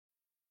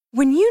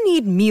When you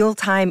need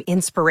mealtime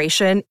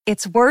inspiration,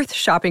 it's worth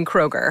shopping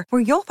Kroger,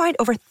 where you'll find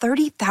over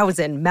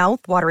 30,000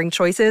 mouth-watering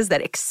choices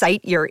that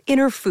excite your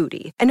inner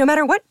foodie. And no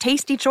matter what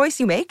tasty choice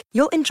you make,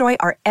 you'll enjoy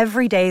our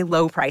everyday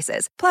low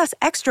prices, plus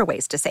extra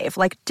ways to save,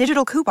 like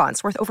digital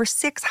coupons worth over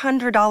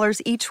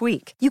 $600 each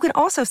week. You can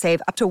also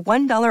save up to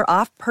 $1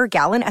 off per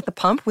gallon at the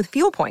pump with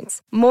fuel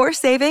points. More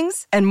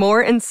savings and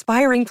more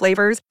inspiring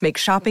flavors make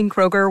shopping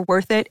Kroger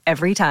worth it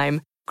every time.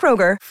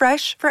 Kroger,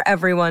 fresh for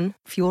everyone.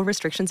 Fuel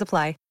restrictions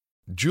apply.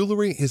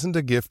 Jewelry isn't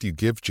a gift you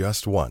give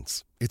just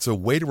once. It's a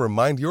way to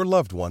remind your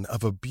loved one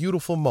of a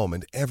beautiful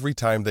moment every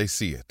time they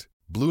see it.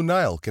 Blue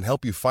Nile can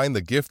help you find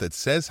the gift that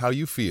says how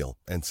you feel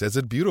and says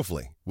it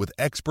beautifully, with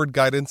expert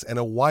guidance and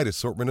a wide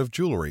assortment of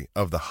jewelry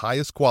of the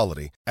highest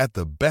quality at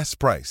the best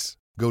price.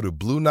 Go to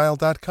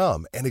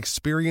BlueNile.com and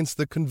experience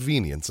the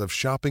convenience of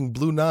shopping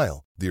Blue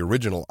Nile, the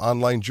original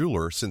online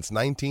jeweler since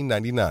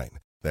 1999.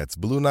 That's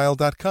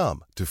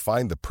BlueNile.com to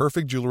find the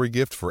perfect jewelry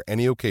gift for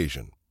any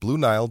occasion.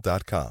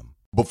 BlueNile.com.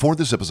 Before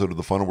this episode of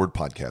the Final Word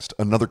Podcast,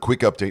 another quick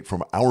update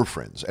from our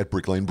friends at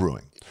Brick Lane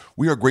Brewing.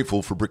 We are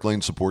grateful for Brick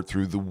Lane's support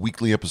through the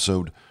weekly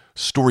episode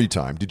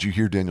Storytime. Did you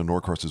hear Daniel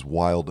Norcross's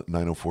wild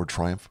 904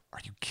 triumph? Are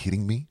you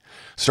kidding me?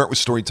 Start with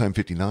Storytime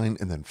 59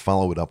 and then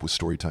follow it up with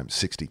Storytime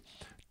 60.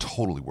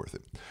 Totally worth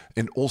it.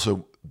 And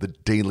also the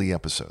daily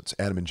episodes.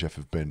 Adam and Jeff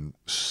have been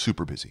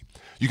super busy.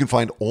 You can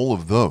find all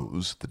of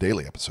those, the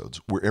daily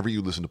episodes, wherever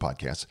you listen to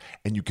podcasts,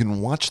 and you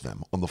can watch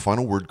them on the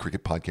Final Word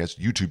Cricket Podcast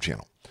YouTube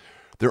channel.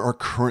 There are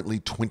currently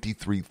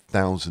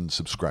 23,000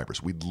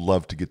 subscribers. We'd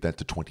love to get that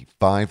to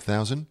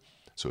 25,000.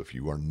 So if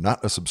you are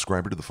not a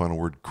subscriber to the Final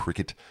Word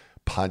Cricket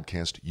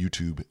Podcast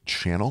YouTube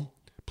channel,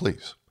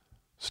 please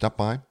stop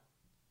by,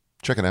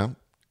 check it out,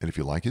 and if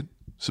you like it,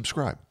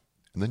 subscribe,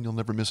 and then you'll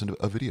never miss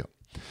a video.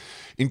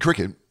 In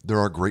cricket, there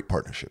are great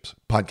partnerships.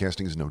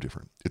 Podcasting is no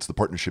different. It's the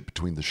partnership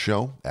between the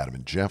show, Adam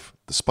and Jeff,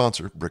 the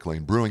sponsor, Brick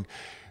Lane Brewing,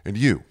 and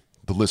you,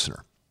 the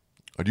listener.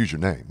 I'd use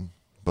your name,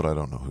 but I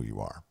don't know who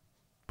you are.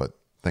 But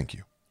thank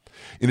you.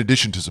 In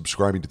addition to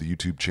subscribing to the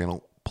YouTube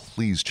channel,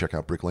 please check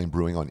out Brick Lane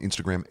Brewing on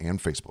Instagram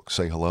and Facebook.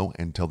 Say hello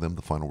and tell them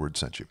the Final Word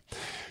sent you.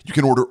 You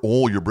can order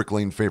all your Brick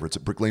Lane favorites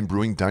at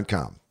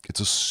bricklanebrewing.com. It's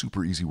a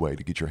super easy way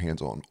to get your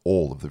hands on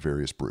all of the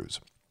various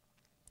brews.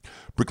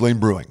 Brick Lane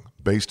Brewing,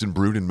 based and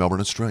brewed in Melbourne,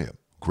 Australia.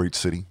 Great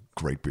city,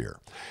 great beer.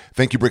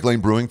 Thank you, Brick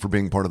Lane Brewing, for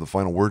being part of the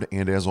Final Word,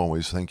 and as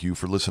always, thank you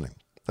for listening.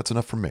 That's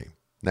enough from me.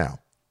 Now,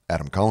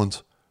 Adam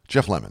Collins,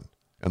 Jeff Lemon,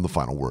 and the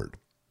Final Word.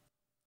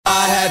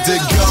 I had to go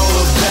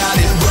about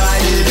it,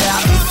 write it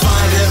out and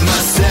find it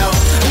myself.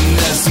 And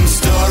there's some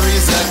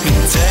stories I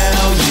can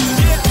tell you.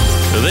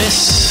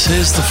 This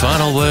is the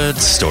Final Word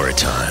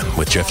Storytime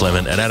with Jeff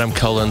Lemon and Adam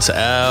Collins,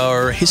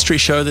 our history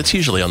show that's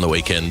usually on the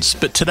weekends.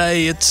 But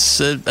today it's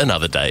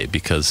another day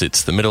because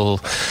it's the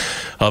middle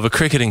of a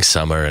cricketing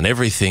summer and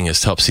everything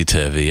is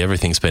topsy-turvy.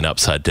 Everything's been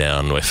upside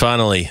down. We're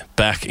finally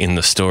back in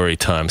the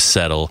Storytime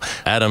saddle.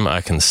 Adam,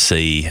 I can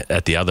see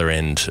at the other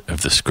end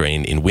of the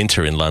screen in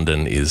winter in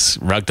London, is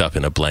rugged up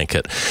in a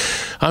blanket.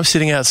 I'm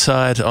sitting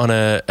outside on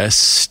a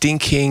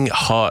stinking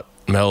hot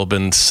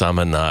Melbourne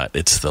summer night.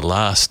 It's the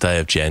last day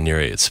of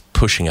January. It's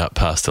pushing up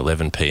past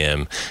 11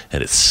 p.m.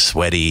 and it's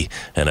sweaty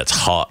and it's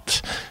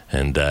hot.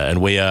 And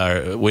we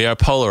are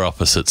polar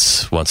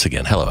opposites once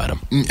again. Hello,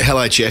 Adam.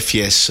 Hello, Jeff.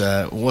 Yes.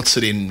 What's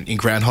it in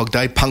Groundhog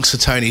Day?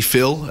 Punxsutawney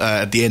Phil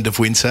at the end of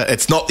winter.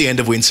 It's not the end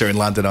of winter in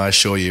London, I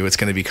assure you. It's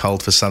going to be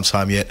cold for some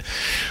time yet.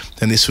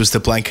 And this was the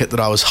blanket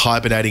that I was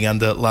hibernating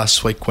under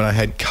last week when I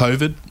had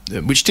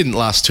COVID, which didn't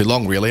last too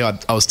long, really. I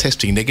was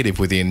testing negative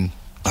within,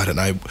 I don't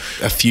know,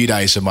 a few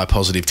days of my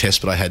positive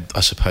test, but I had, I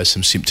suppose,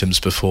 some symptoms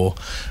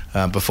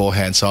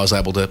beforehand, so I was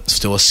able to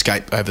still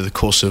escape over the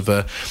course of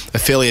a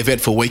fairly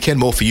eventful weekend,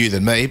 more for you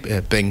than me,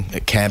 being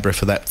at Canberra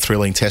for that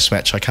thrilling test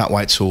match. I can't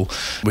wait till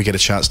we get a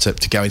chance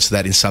to go into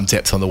that in some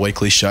depth on the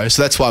weekly show.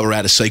 So that's why we're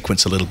out of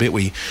sequence a little bit.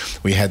 We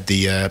had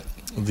the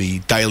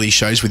daily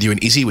shows with you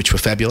and Izzy, which were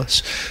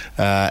fabulous,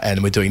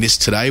 and we're doing this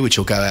today, which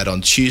will go out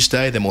on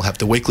Tuesday. Then we'll have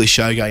the weekly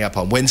show going up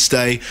on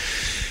Wednesday,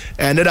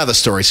 and another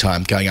story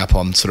time going up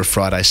on sort of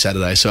Friday,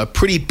 Saturday. So a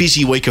pretty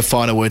busy week of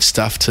Final Word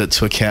stuff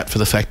to account for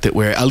the fact that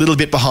we're a little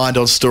bit behind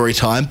on story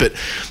time, but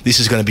this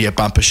is going to be a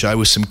bumper show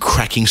with some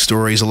cracking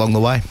stories along the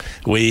way.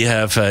 We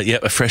have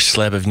a fresh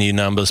slab of new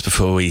numbers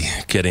before we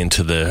get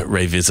into the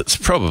revisits,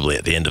 probably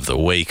at the end of the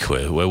week.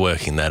 We're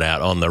working that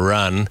out on the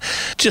run.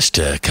 Just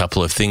a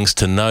couple of things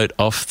to note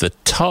off the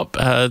top.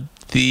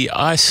 The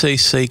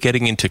ICC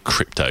getting into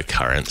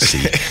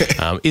cryptocurrency,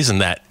 isn't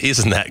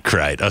that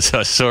great?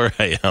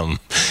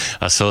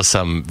 I saw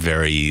some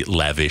very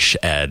lavish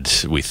ad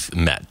with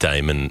Matt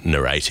Damon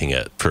narrating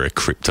it for a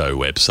crypto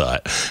website.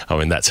 I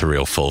mean, that's a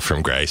real fall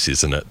from grace,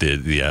 isn't it?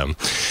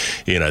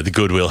 The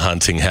Goodwill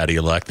Hunting. How do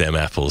you like them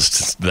apples?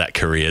 Just that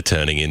career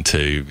turning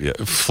into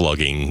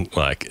flogging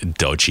like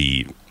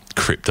dodgy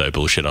crypto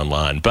bullshit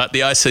online. But the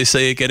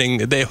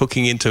ICC they're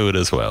hooking into it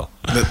as well.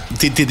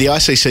 Did the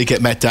ICC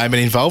get Matt Damon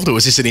involved, or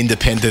was this an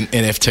independent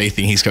NFT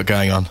thing he's got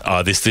going on?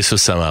 Oh, this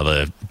was some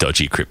other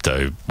dodgy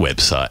crypto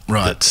website.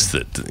 Right.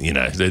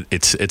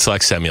 It's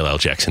like Samuel L.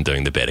 Jackson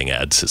doing the betting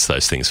ads. It's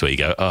those things where you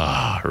go,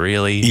 oh,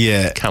 really?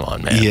 Yeah. Come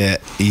on, man.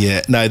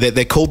 Yeah. No,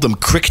 they called them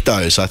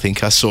Cryptos, I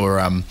think. I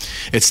saw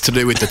it's to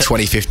do with the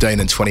 2015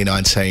 and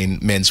 2019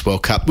 Men's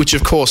World Cup, which,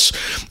 of course,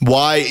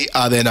 why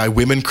are there no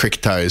women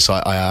Cryptos,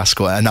 I ask,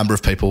 or a number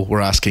of people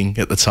were asking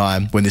at the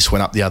time when this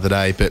went up the other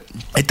day. But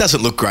it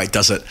doesn't look great,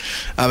 does it?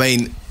 I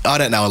mean, I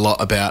don't know a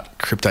lot about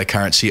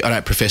cryptocurrency. I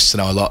don't profess to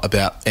know a lot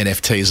about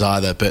NFTs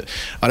either, but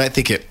I don't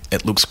think it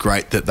looks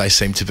great that they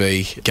seem to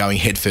be going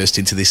headfirst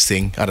into this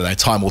thing. I don't know,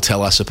 time will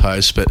tell, I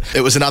suppose, but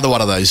it was another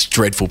one of those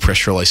dreadful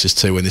press releases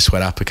too when this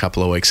went up a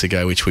couple of weeks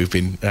ago, which we've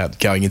been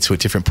going into at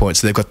different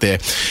points. They've got their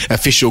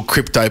official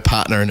crypto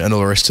partner and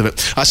all the rest of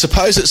it. I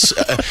suppose it's,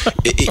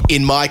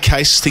 in my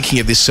case, thinking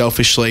of this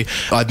selfishly,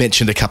 I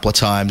mentioned a couple of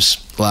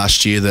times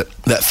last year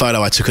that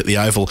photo I took at the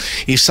Oval,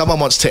 if someone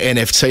wants to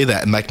NFT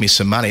that and make me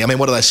some money, I mean,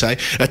 what do they say?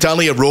 It's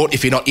only a rort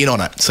if you're not in on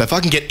it. So if I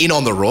can get in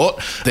on the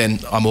rort, then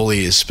I'm all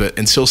ears. But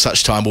until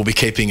such time, we'll be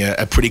keeping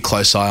a pretty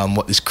close eye on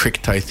what this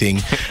crypto thing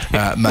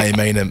may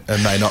mean and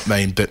may not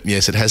mean. But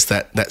yes, it has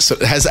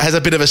it has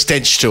a bit of a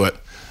stench to it.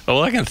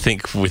 All I can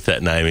think with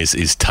that name is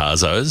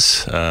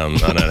Tarzos.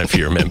 I don't know if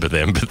you remember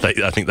them, but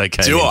I think they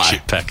came in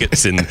chip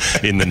packets in the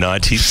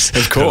 90s.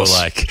 Of course.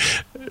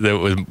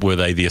 Were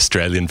they the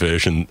Australian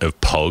version of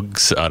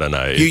Pogs? I don't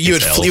know. You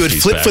would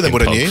flip for them,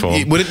 wouldn't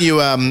you? Wouldn't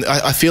you?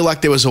 I feel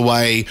like there was a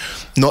way,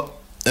 not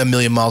a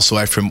million miles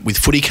away from, with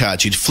footy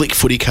cards. You'd flick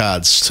footy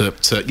cards to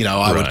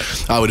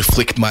I would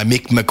flick my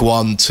Mick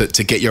McGuan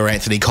to get your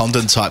Anthony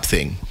Condon type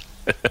thing.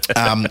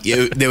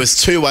 There was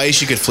two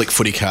ways you could flick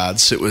footy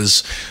cards. It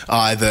was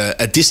either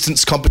a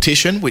distance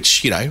competition,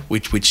 which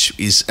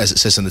is as it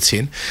says in the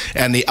tin,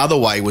 and the other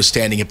way was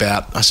standing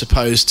about, I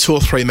suppose, 2 or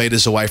 3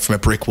 metres away from a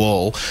brick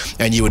wall,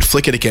 and you would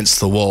flick it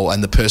against the wall,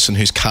 and the person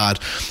whose card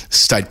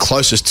stayed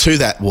closest to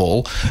that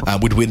wall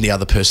would win the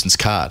other person's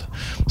card.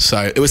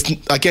 So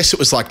I guess it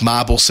was like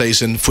marble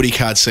season, footy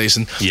card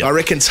season. Yep. I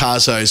reckon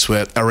Tarzos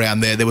were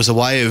around there. There was a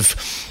way of,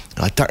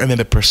 I don't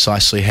remember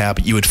precisely how,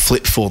 but you would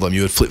flip for them.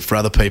 You would flip for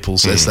other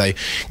people's as they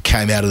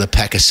came out of the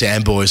pack of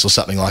Sandboys or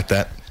something like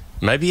that.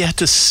 Maybe you had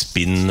to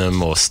spin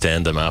them or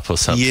stand them up or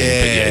something.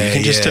 Yeah, you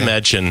can just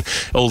imagine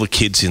all the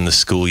kids in the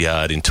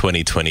schoolyard in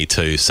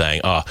 2022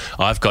 saying, oh,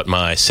 I've got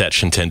my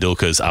Sachin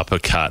Tendulkar's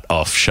uppercut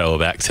off Shoaib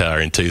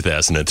Akhtar in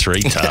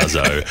 2003,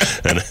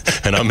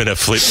 Tarzo, and I'm going to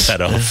flip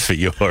that off for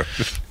your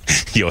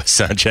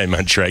Sanjay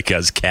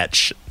Manjrekar's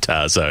catch,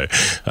 Tarzo.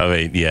 I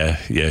mean,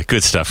 yeah,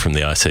 good stuff from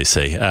the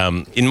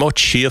ICC. In more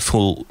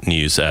cheerful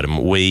news,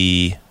 Adam,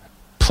 we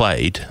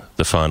played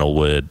the Final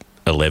Word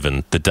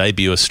 11, the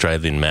debut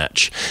Australian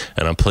match,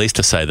 and I'm pleased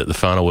to say that the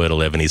Final Word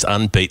 11 is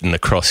unbeaten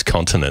across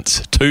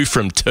continents, 2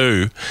 from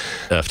 2,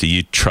 after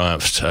you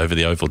triumphed over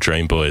the Oval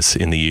Dream Boys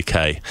in the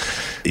UK.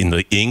 In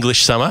the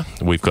English summer,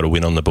 we've got a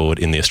win on the board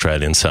in the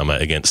Australian summer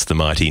against the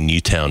mighty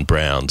Newtown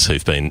Browns,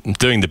 who've been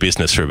doing the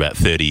business for about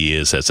 30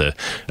 years as a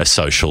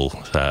social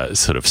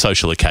sort of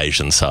social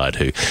occasion side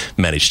who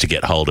managed to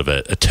get hold of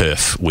a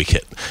turf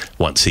wicket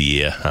once a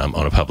year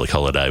on a public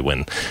holiday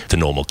when the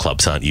normal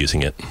clubs aren't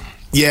using it.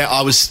 Yeah,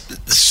 I was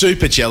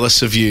super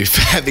jealous of you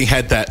for having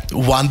had that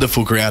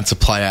wonderful ground to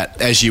play at,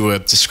 as you were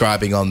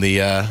describing on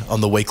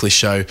the weekly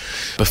show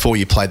before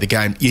you played the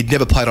game. You'd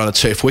never played on a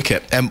turf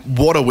wicket, and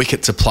what a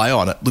wicket to play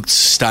on. It looked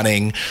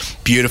stunning,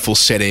 beautiful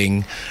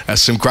setting,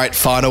 some great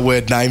Final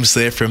Word names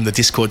there from the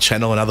Discord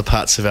channel and other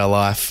parts of our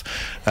life.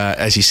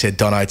 As you said,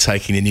 Dono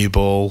taking the new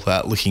ball,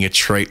 looking a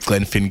treat,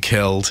 Glenn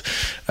Finkeld,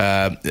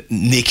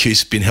 Nick,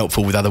 who's been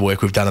helpful with other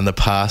work we've done in the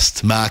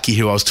past, Marky,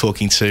 who I was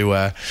talking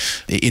to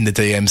in the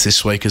DMs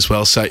this week as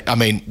well. So, I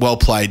mean, well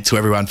played to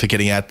everyone for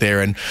getting out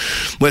there, and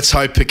let's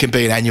hope it can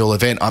be an annual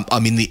event.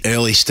 I'm in the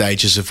early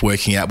stages of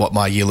working out what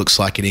my year looks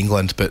like in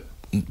England, but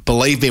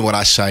believe me when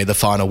I say the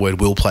Final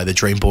Word will play the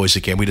Dream Boys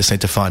again. We just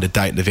need to find a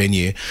date and a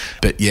venue.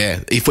 But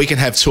yeah, if we can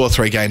have 2 or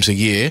 3 games a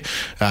year,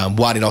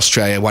 one in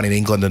Australia, one in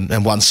England,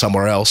 and one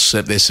somewhere else,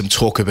 there's some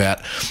talk about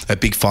a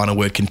big Final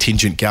Word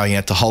contingent going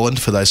out to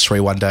Holland for those 3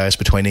 one-days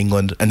between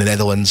England and the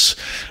Netherlands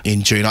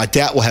in June. I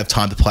doubt we'll have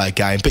time to play a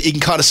game, but you can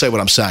kind of see what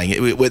I'm saying.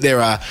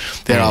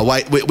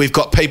 We've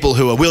got people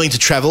who are willing to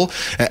travel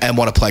and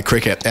want to play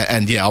cricket,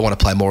 and yeah, I want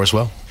to play more as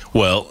well.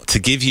 Well, to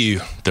give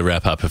you the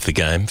wrap-up of the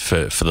game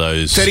for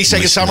those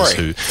 30-second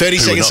summary.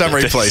 30-second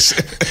summary, please.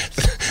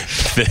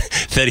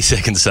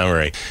 30-second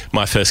summary.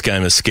 My first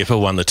game as skipper,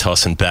 won the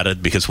toss and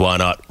batted because why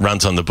not?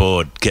 Runs on the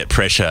board, get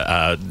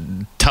pressure.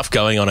 Tough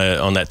going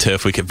on that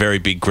turf wicket, very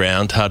big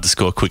ground, hard to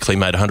score quickly,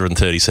 made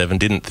 137,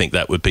 didn't think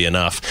that would be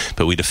enough,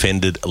 but we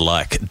defended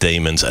like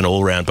demons. An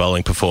all-round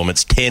bowling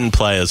performance, 10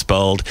 players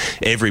bowled,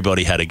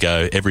 everybody had a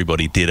go,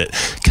 everybody did it.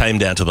 Came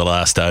down to the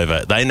last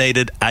over. They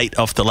needed 8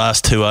 off the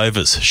last 2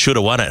 overs. Should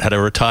have won it, had a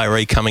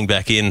retiree coming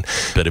back in,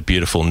 but a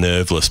beautiful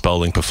nerveless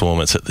bowling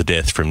performance at the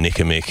death from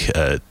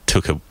Nicamick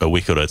took a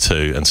wicket or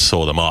two and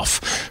saw them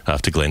off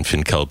after Glenn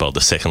Fincold bowled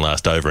the second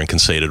last over and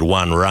conceded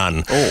 1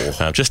 run.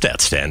 Just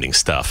outstanding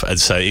stuff. And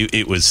so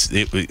it was.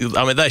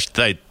 I mean,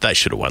 they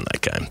should have won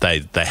that game.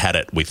 They had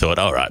it. We thought,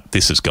 all right,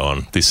 this is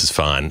gone. This is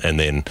fine. And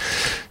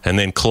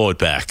then clawed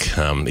back.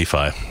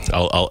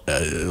 I'll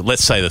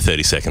let's say the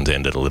 30 seconds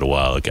ended a little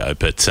while ago.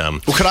 But well,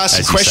 can I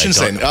ask some questions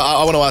then?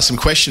 I want to ask some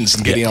questions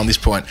and get in on this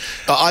point.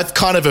 I've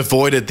kind of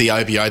avoided the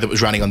OBO that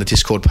was running on the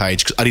Discord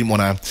page because I didn't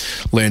want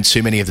to learn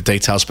too many of the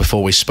details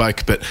before we spoke.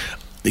 But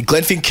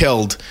Glenn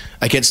Fincold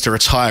against a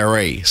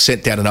retiree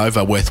sent down an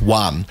over worth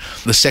 1,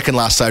 the second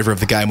last over of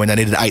the game when they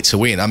needed 8 to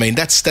win. I mean,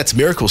 that's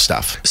miracle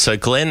stuff. So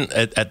Glenn,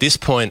 at this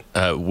point,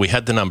 we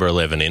had the number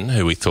 11 in,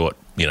 who we thought,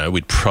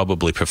 we'd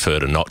probably prefer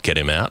to not get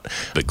him out.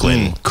 But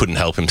Glenn couldn't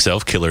help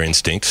himself. Killer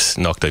instinct.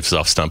 Knocked his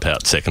off stump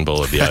out second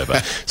ball of the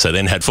over. So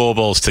then had 4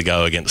 balls to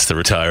go against the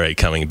retiree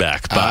coming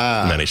back,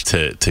 but managed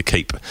to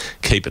keep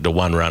it to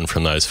 1 run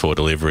from those 4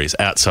 deliveries.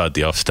 Outside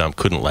the off stump,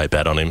 couldn't lay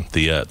bat on him,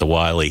 the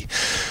wily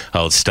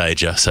old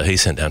stager. So he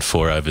sent down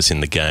 4 overs in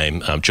the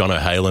game. John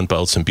O'Haley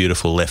bowled some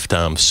beautiful left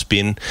arm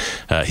spin.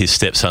 His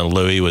stepson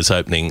Louis was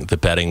opening the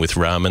batting with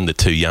Rahman, the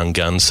 2 young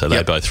guns. So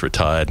they both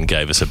retired and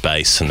gave us a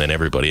base, and then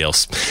everybody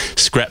else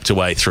scrapped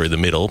away through the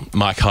middle.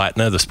 Mike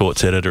Heitner, the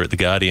sports editor at The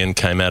Guardian,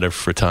 came out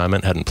of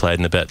retirement, hadn't played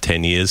in about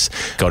 10 years,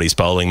 got his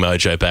bowling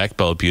mojo back,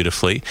 bowled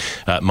beautifully.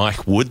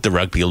 Mike Wood, the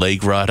rugby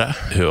league writer,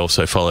 who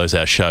also follows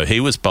our show, he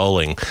was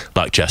bowling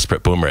like Jasprit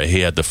Bumrah.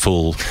 He had the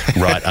full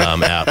right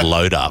arm out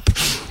load up,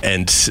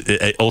 and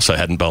also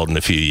hadn't bowled in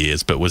a few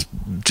years, but was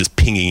just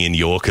pinging in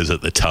Yorkers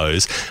at the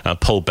toes.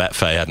 Paul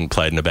Batfay hadn't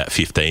played in about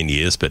 15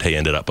 years, but he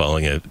ended up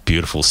bowling a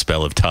beautiful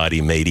spell of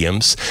tidy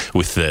mediums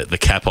with the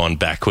cap on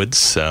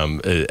backwards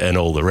and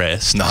all the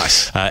rest.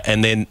 Nice.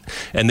 And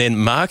then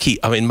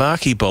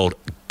Markey bowled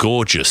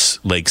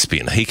gorgeous leg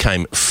spin. He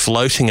came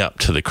floating up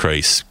to the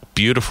crease,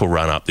 beautiful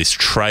run up, this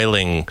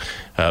trailing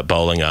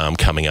bowling arm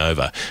coming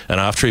over. And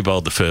after he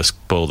bowled the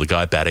first ball, the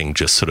guy batting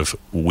just sort of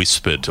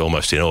whispered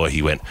almost in awe.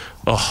 He went,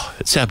 "Oh,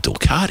 it's Abdul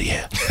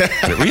Qadir."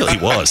 And it really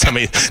was. I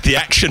mean, the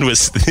action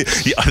was...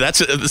 that's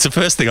the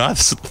first thing I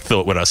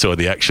thought when I saw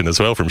the action as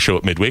well, from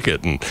short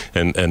mid-wicket,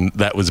 and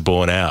that was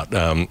borne out.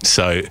 And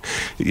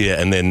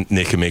then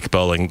Nicamick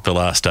bowling the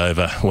last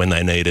over when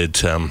they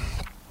needed...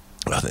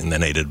 I think they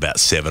needed about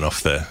 8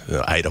 off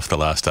the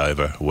last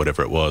over,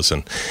 whatever it was,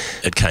 and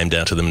it came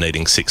down to them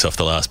needing 6 off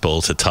the last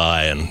ball to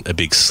tie, and a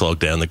big slog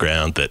down the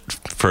ground that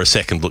for a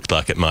second looked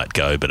like it might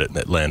go, but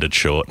it landed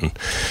short and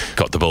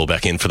got the ball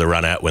back in for the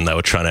run out when they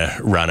were trying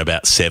to run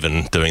about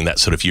 7, doing that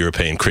sort of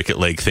European Cricket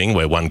League thing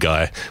where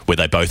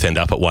they both end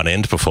up at one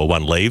end before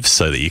one leaves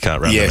so that you can't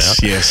run them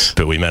out. Yes.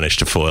 But we managed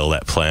to foil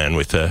that plan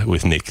with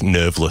Nick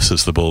nerveless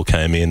as the ball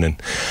came in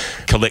and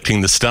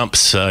collecting the stumps.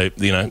 So,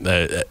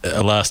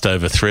 a last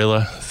over thriller.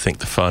 I think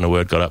the final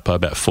word got up by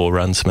about 4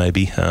 runs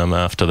maybe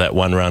after that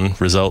 1-run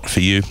result for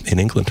you in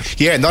England.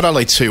 Yeah, not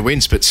only 2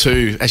 wins, but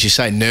 2, as you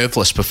say,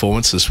 nerveless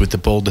performances with the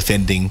ball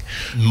defending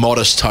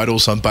modest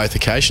totals on both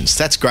occasions.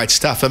 That's great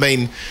stuff. I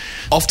mean,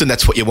 often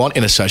that's what you want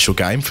in a social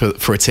game,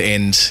 for it to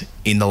end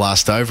in the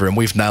last over, and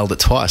we've nailed it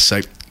twice.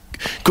 So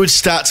good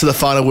start to the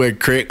Final Word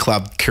Cricket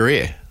Club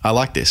career. I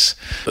like this.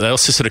 They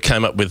also sort of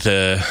came up with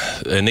a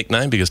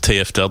nickname because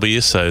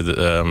TFW, so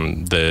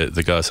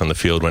the guys on the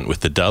field went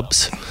with the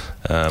Dubs.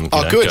 Good.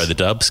 Go the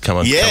Dubs, come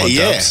on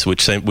Dubs,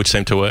 which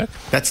seemed to work.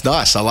 That's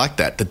nice. I like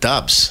that, the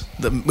Dubs.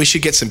 We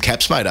should get some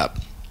caps made up.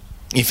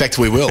 In fact,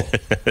 we will.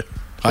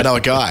 I know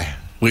a guy.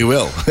 We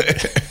will.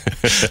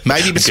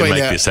 Maybe between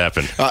make this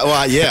happen.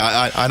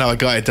 I know a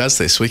guy who does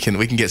this. We can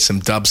get some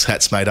Dubs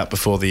hats made up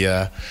before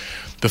the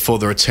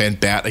return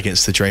bout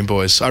against the Dream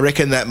Boys. I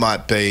reckon that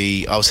might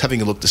be... I was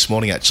having a look this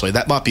morning, actually.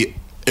 That might be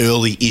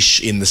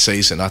early-ish in the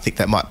season. I think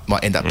that might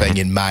end up being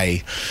in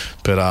May.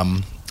 But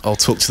I'll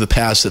talk to the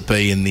powers that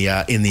be in the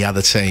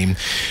other team,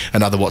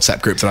 another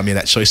WhatsApp group that I'm in,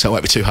 actually, so it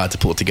won't be too hard to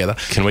pull it together.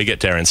 Can we get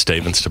Darren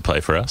Stevens to play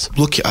for us?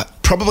 Look,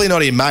 probably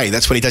not in May.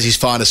 That's when he does his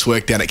finest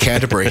work down at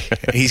Canterbury.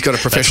 He's got a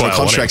professional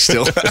contract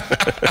still.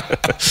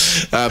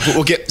 But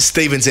we'll get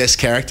Stevens-esque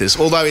characters.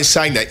 Although in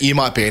saying that, you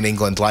might be in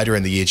England later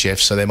in the year, Jeff,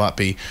 so there might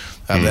be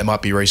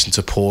reason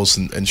to pause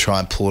and try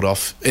and pull it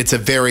off. It's a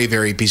very,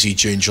 very busy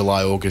June,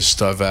 July,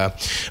 August. I've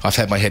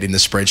had my head in the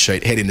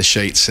spreadsheet, head in the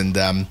sheets, and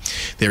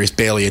there is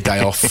barely a day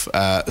off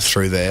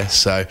through there.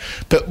 So,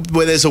 but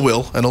where there's a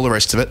will and all the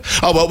rest of it.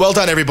 Oh, well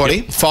done, everybody.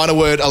 Yep. Final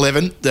word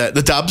 11,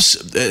 the Dubs,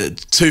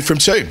 2 from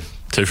 2.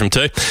 2 from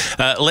 2.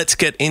 Let's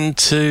get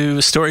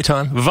into story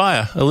time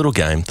via a little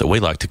game that we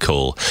like to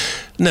call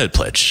Nerd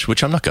Pledge,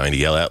 which I'm not going to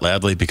yell out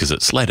loudly because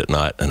it's late at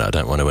night and I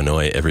don't want to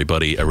annoy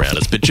everybody around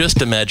us. But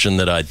just imagine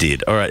that I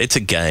did. All right, it's a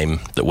game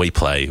that we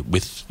play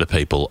with the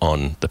people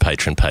on the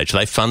Patreon page.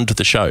 They fund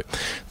the show.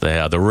 They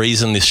are the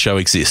reason this show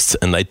exists.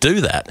 And they do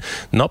that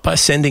not by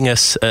sending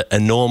us a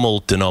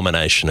normal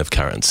denomination of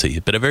currency,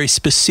 but a very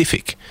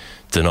specific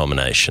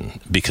denomination,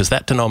 because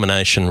that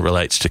denomination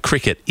relates to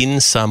cricket in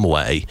some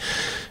way,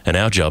 and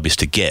our job is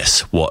to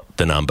guess what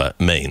the number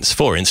means.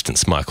 For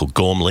instance, Michael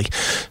Gormley,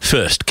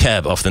 first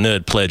cab off the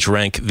Nerd Pledge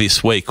rank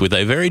this week with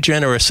a very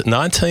generous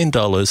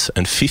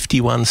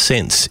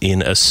 $19.51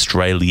 in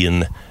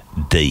Australian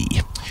D.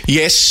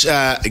 Yes,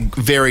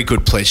 very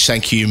good pledge.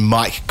 Thank you,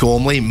 Mike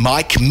Gormley.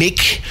 Mike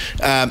Mick,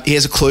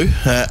 here's a clue.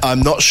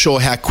 I'm not sure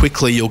how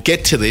quickly you'll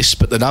get to this,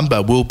 but the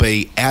number will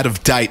be out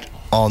of date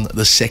on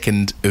the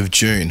 2nd of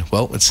June.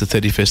 Well, it's the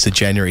 31st of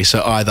January,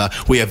 so either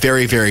we are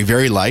very, very,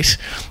 very late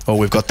or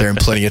we've got there in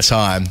plenty of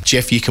time.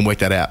 Jeff, you can work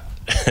that out.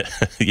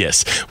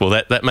 Yes. Well,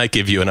 that may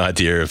give you an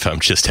idea of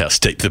just how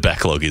steep the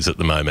backlog is at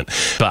the moment.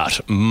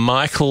 But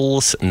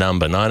Michael's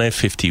number,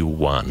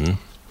 1951,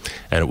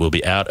 and it will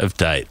be out of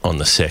date on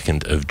the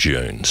 2nd of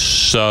June.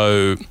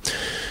 So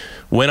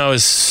when I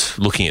was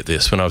looking at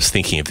this, when I was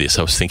thinking of this,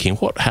 I was thinking,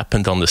 what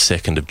happened on the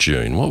 2nd of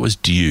June? What was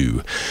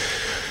due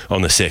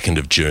on the 2nd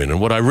of June? And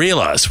what I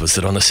realised was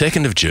that on the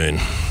 2nd of June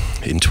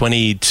in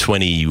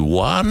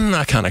 2021,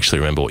 I can't actually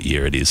remember what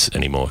year it is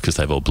anymore because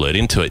they've all blurred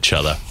into each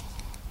other,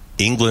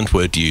 England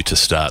were due to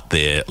start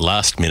their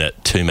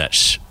last-minute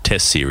 2-match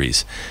test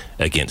series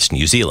against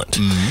New Zealand.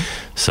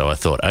 So I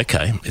thought,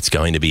 okay, it's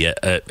going to be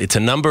it's a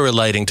number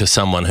relating to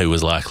someone who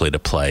was likely to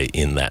play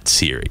in that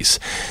series.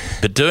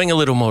 But doing a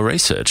little more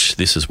research,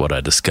 this is what I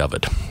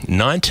discovered.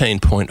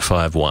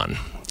 19.51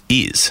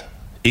 is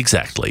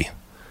exactly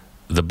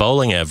the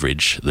bowling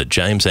average that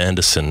James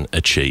Anderson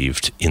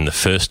achieved in the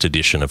first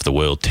edition of the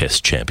World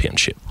Test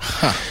Championship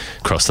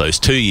across those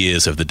 2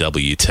 years of the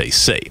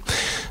WTC.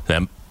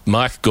 Now,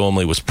 Mike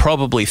Gormley was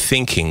probably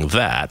thinking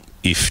that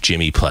if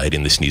Jimmy played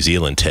in this New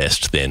Zealand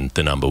Test, then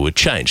the number would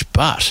change.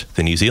 But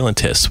the New Zealand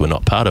Tests were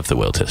not part of the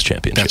World Test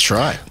Championship. That's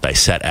right. They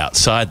sat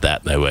outside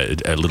that. They were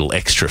a little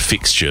extra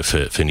fixture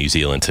for New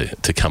Zealand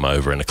to come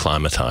over and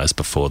acclimatise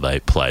before they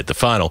played the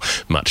final,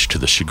 much to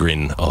the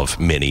chagrin of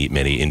many,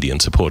 many Indian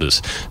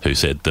supporters who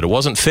said that it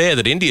wasn't fair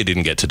that India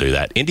didn't get to do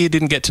that. India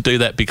didn't get to do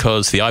that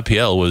because the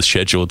IPL was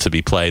scheduled to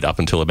be played up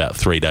until about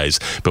 3 days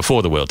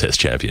before the World Test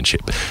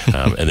Championship,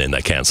 and then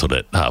they cancelled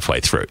it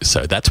halfway through.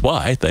 So that's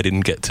why they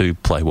didn't get to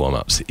play warm-ups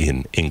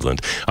in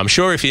England. I'm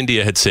sure if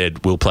India had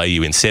said, we'll play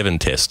you in 7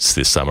 tests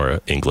this summer,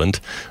 England,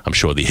 I'm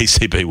sure the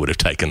ECB would have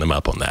taken them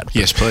up on that.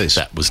 Yes, please.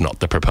 That was not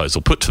the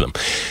proposal put to them.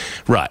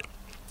 Right.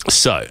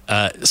 So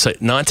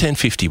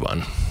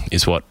 1951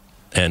 is what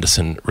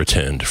Anderson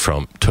returned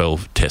from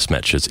 12 test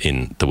matches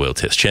in the World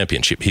Test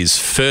Championship. His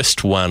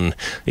first one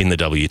in the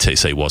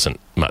WTC wasn't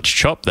much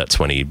chop. That's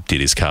when he did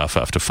his calf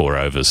after 4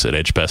 overs at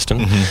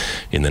Edgbaston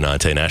in the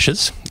 19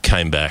 Ashes.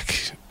 Came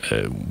back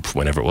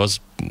whenever it was,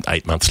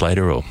 8 months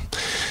later or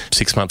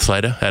 6 months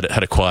later,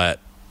 had a quiet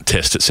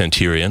test at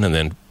Centurion and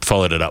then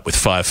followed it up with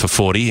 5 for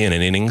 40 in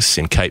an innings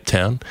in Cape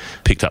Town.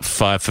 Picked up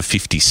 5 for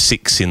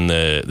 56 in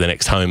the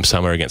next home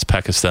summer against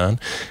Pakistan.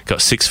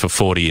 Got 6 for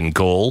 40 in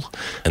Gaul,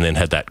 and then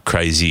had that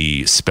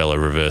crazy speller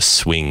reverse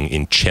swing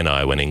in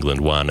Chennai when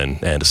England won,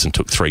 and Anderson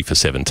took 3 for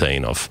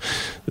 17 off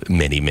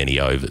many, many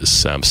overs.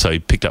 So he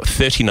picked up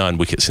 39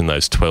 wickets in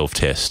those 12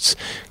 tests,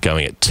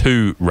 going at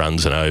 2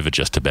 runs and over,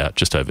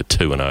 just over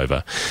 2 and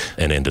over,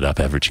 and ended up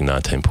averaging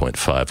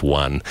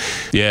 19.51.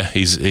 Yeah,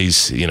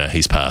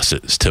 he's past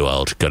it. It's too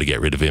old. Got to get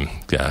rid of him.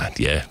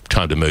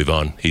 Time to move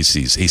on.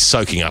 He's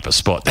soaking up a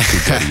spot that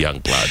could go to young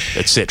blood,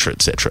 etc.,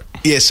 etc.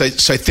 Yeah, so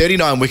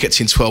 39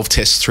 wickets in 12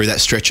 tests through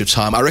that stretch of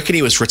time. I reckon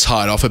he was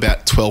retired off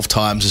about 12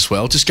 times as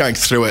well. Just going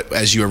through it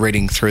as you were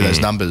reading through those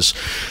numbers.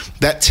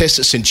 That test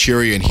at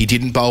Centurion, he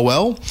didn't bowl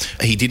well.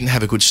 He didn't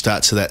have a good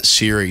start to that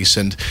series,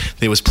 and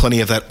there was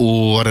plenty of that,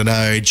 I don't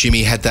know,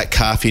 Jimmy had that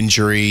calf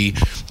injury.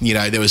 You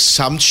know, there was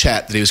some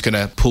chat that he was going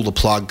to pull the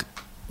plug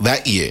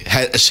that year.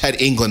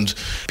 Had England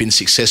been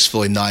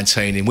successful in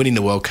 19 in winning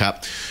the World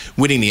Cup,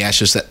 winning the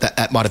Ashes,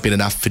 that might have been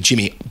enough for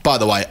Jimmy. By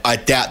the way, I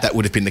doubt that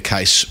would have been the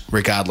case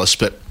regardless,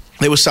 but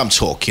there was some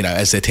talk,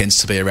 as there tends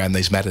to be around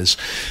these matters.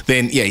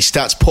 Then, he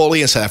starts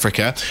poorly in South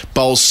Africa,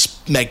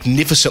 bowls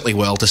magnificently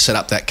well to set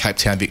up that Cape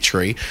Town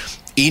victory.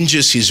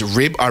 Injures his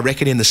rib, I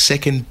reckon, in the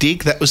second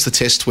dig. That was the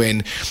test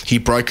when he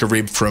broke a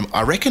rib from,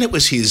 I reckon it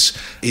was his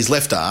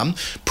left arm,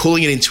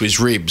 pulling it into his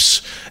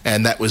ribs,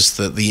 and that was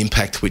the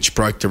impact which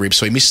broke the rib.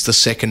 So he missed the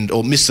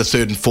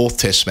third and fourth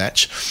test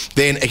match.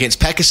 Then against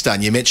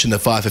Pakistan, you mentioned the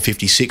 5 for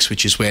 56,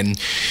 which is when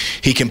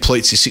he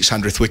completes his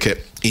 600th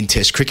wicket in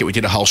Test cricket. We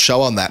did a whole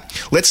show on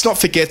that. Let's not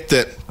forget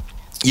that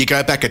you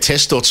go back a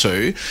test or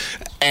two,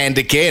 and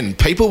again,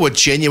 people were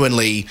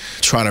genuinely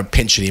trying to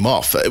pension him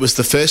off. It was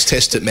the first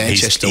test at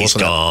Manchester. He's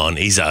gone.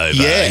 He's over.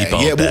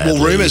 Yeah.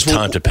 Well, rumours.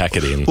 Time to pack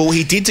it in. Well,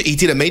 he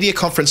did a media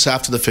conference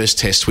after the first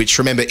test, which,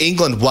 remember,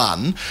 England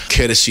won,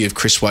 courtesy of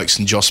Chris Wokes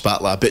and Joss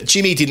Butler. But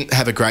Jimmy didn't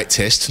have a great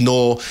test,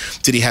 nor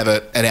did he have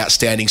an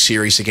outstanding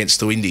series against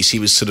the Windies. He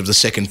was sort of the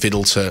second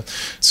fiddle to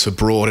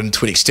Broad, and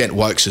to an extent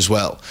Wokes as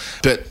well.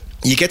 But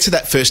you get to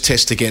that first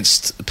test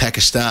against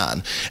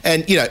Pakistan,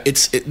 and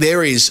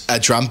there is a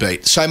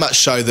drumbeat. So much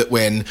so that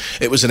when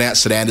it was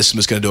announced that Anderson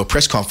was going to do a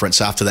press conference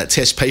after that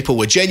test, people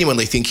were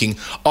genuinely thinking,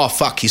 "Oh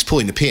fuck, he's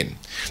pulling the pin."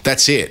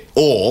 That's it.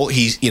 Or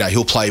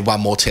he'll play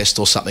one more test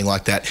or something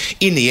like that.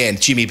 In the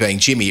end, Jimmy being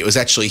Jimmy, it was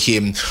actually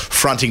him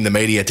fronting the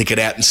media to get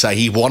out and say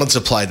he wanted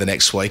to play the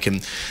next week,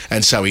 and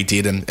so he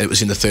did. And it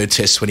was in the third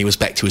test when he was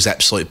back to his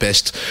absolute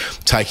best,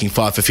 taking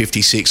 5 for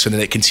 56, and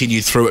then it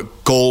continued through at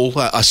Gaul.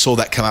 I saw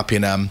that come up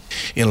in a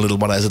little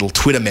one of those little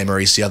Twitter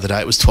memories the other day.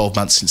 It was 12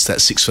 months since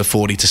that 6 for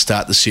 40 to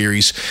start the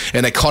series.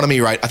 An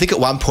economy rate, I think at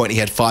one point he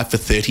had 5 for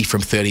 30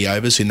 from 30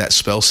 overs in that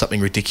spell,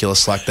 something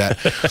ridiculous like that.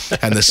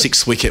 And the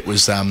sixth wicket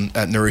was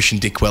Narushan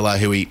Dickwella,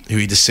 who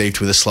he deceived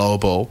with a slower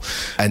ball.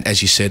 And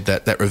as you said,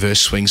 that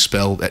reverse swing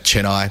spell at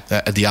Chennai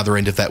at the other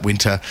end of that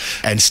winter,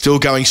 and still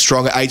going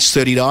strong at age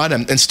 39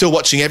 and still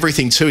watching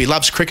everything too. He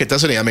loves cricket,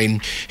 doesn't he? I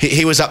mean,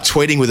 he was up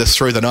tweeting with us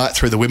through the night,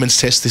 through the women's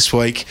test this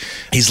week.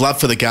 His love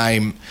for the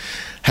game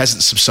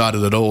hasn't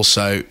subsided at all.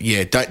 So,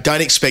 yeah,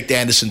 don't expect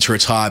Anderson to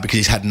retire because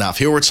he's had enough.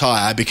 He'll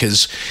retire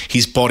because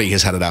his body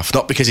has had enough,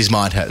 not because his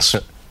mind has.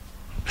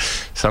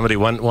 Somebody,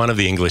 one of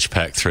the English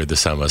pack through the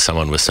summer,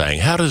 someone was saying,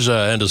 how does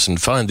Anderson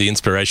find the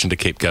inspiration to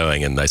keep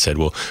going? And they said,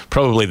 well,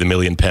 probably the £1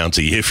 million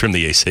a year from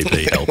the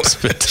ECB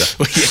helps. But,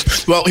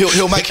 well,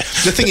 he'll make,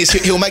 the thing is,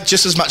 he'll make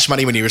just as much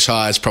money when he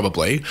retires,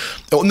 probably.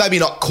 Or maybe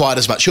not quite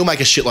as much. He'll make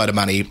a shitload of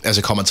money as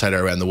a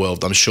commentator around the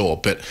world, I'm sure.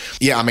 But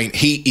yeah, I mean,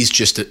 he is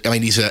just,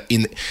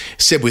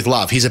 said with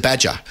love, he's a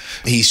badger.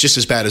 He's just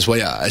as bad as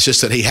we are. It's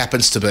just that he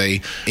happens to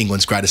be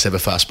England's greatest ever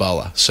fast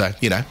bowler. So,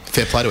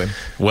 fair play to him.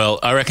 Well,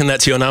 I reckon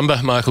that's your number,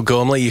 Michael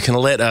Gormley. You can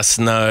let us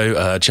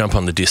know, jump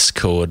on the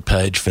Discord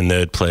page for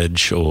Nerd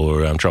Pledge,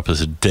 or drop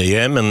us a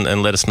DM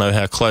and let us know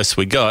how close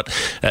we got.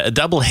 A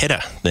double header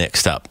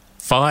next up.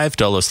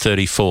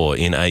 $5.34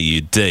 in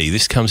AUD.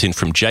 This comes in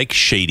from Jake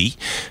Sheedy,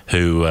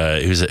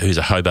 who's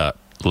a Hobart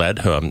lad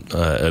who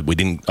I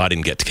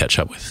didn't get to catch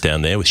up with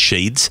down there with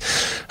Sheeds,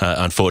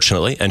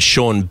 unfortunately, and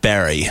Sean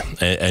Barry.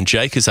 And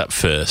Jake is up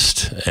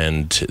first,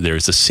 and there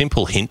is a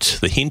simple hint.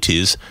 The hint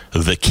is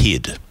the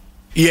kid.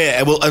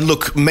 Yeah, well, and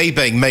look, me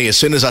being me, as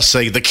soon as I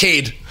see the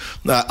kid,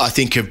 I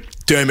think of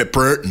Dermot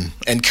Brereton.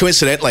 And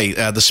coincidentally,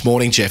 this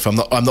morning, Jeff, I'm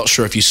not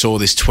sure if you saw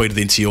this tweeted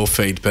into your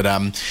feed, but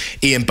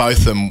Ian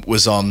Botham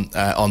was on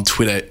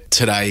Twitter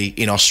today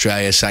in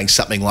Australia saying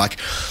something like,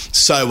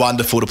 so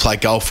wonderful to play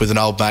golf with an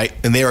old mate.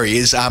 And there he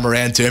is, arm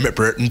around Dermot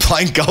Brereton,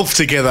 playing golf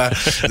together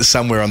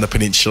somewhere on the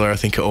peninsula, I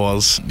think it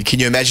was. Can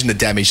you imagine the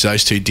damage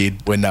those two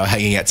did when they were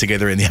hanging out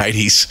together in the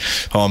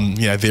 80s on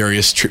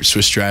various trips to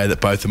Australia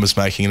that Botham was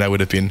making? They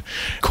would have been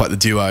quite the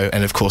duo.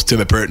 And of course,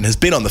 Dermot Brereton has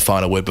been on the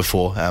final word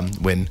before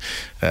when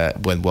it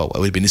would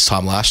have been this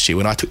time last year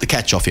when I took the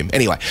catch off him.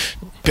 Anyway,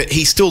 but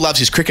he still loves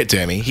his cricket,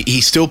 Dermy. He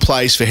still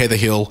plays for Heather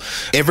Hill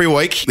every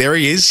week. There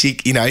he is.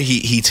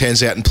 He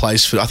turns out and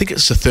plays for, I think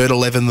it's the third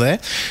 11 there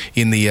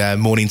in the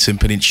Mornington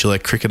Peninsula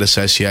Cricket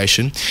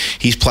Association.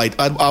 He's played,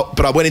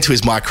 but I went into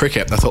his My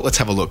Cricket and I thought, let's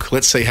have a look.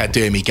 Let's see how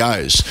Dermy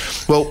goes.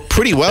 Well,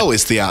 pretty well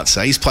is the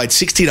answer. He's played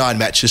 69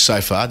 matches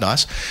so far.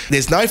 Nice.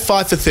 There's no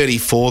 5 for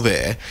 34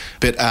 there,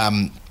 but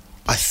I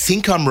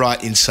think I'm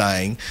right in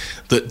saying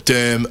that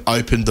Derm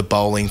opened the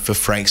bowling for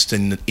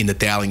Frankston in the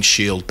Dowling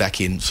Shield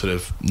back in sort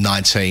of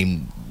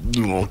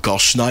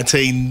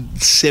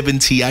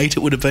 1978 it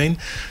would have been.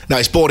 No,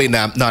 he's born in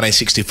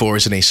 1964,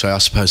 isn't he? So I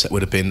suppose that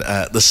would have been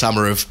the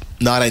summer of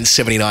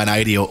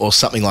 1979-80 or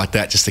something like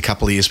that, just a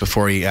couple of years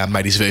before he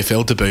made his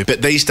VFL debut.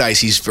 But these days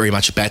he's very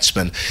much a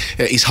batsman.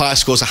 His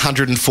highest score is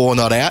 104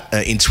 not out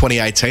in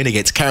 2018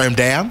 against Carrum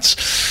Downs,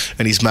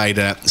 and he's made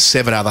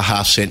 7 other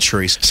half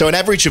centuries. So an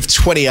average of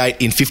 28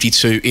 in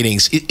 52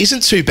 innings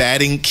isn't too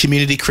bad in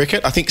community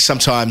cricket. I think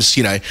sometimes,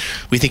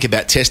 we think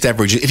about test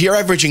averages. If you're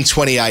averaging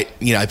 28,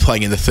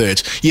 playing in the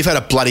thirds, you've had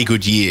a bloody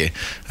good year.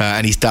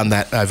 And he's done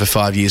that over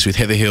 5 years with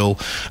Heather Hill.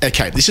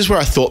 Okay, this is where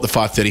I thought the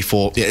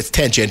 534, it's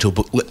tangential,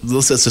 but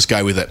let's just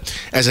go with it.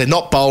 As they're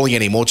not bowling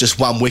anymore, just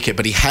 1 wicket,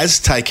 but he has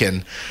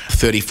taken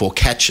 34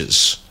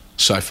 catches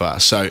so far.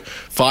 So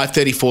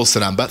 534 is the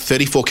number,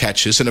 34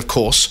 catches, and of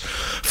course,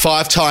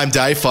 5-time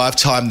day,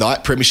 5-time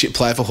night, premiership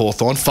player for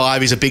Hawthorn.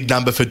 5 is a big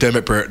number for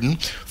Dermot Brereton.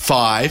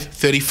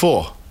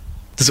 534.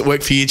 Does it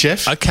work for you,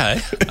 Jeff? Okay,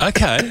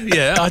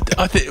 yeah.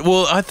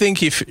 I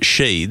think if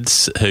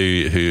Sheeds,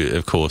 who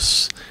of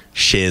course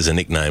shares a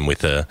nickname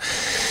with and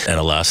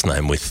a last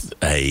name with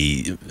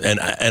an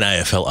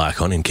AFL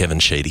icon in Kevin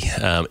Sheedy,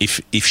 if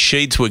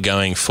Sheeds were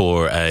going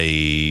for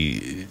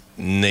a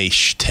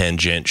niche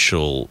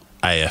tangential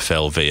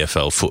AFL,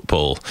 VFL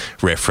football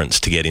reference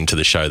to get into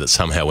the show that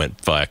somehow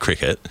went via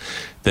cricket,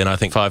 then I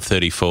think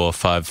 534,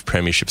 5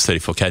 premierships,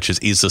 34 catches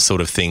is the sort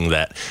of thing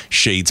that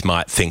Sheeds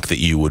might think that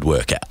you would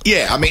work out.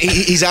 Yeah, I mean,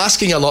 he's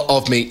asking a lot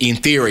of me in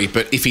theory,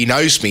 but if he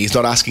knows me, he's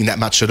not asking that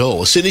much at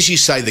all. As soon as you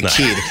say the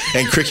kid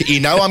and cricket,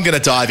 I'm going to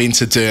dive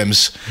into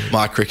Derm's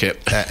My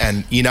Cricket,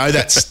 and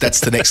that's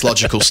the next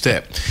logical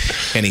step.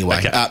 Anyway,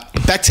 okay.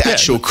 Back to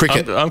actual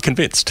cricket. I'm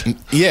convinced.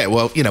 Yeah,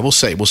 well, we'll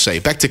see.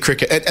 Back to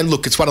cricket. And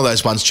look, it's one of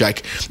those ones,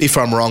 Jake, if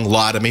I'm wrong,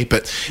 lie to me,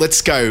 but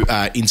let's go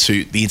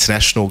into the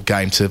international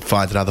game to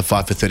find another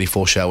 5 for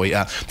 34, shall we?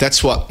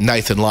 That's what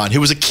Nathan Lyon, who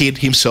was a kid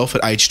himself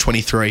at age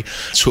 23,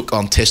 took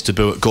on test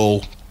debut at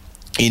Gaul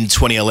in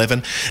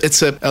 2011.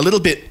 It's a little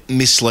bit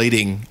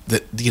misleading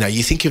that,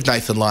 you think of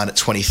Nathan Lyon at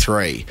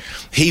 23.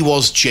 He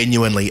was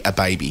genuinely a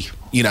baby.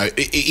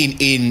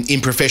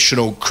 In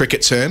professional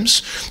cricket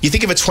terms. You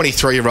think of a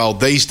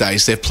 23-year-old these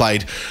days, they've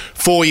played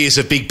 4 years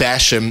of Big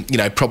Bash and,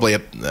 probably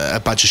a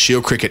bunch of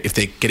Shield cricket if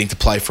they're getting to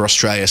play for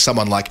Australia.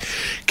 Someone like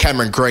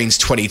Cameron Green's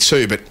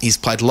 22, but he's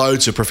played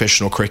loads of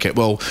professional cricket.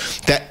 Well,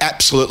 that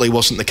absolutely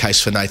wasn't the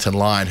case for Nathan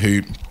Lyon,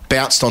 who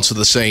bounced onto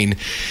the scene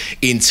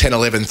in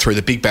 10-11 through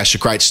the Big Bash, a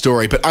great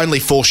story, but only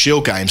 4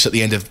 Shield games at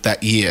the end of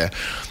that year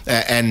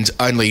and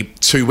only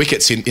 2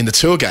 wickets in the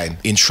tour game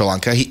in Sri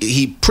Lanka.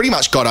 He pretty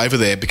much got over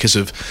there because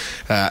of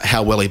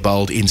how well he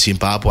bowled in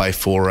Zimbabwe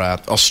for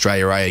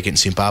Australia A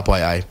against Zimbabwe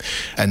A,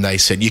 and they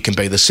said, you can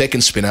be the second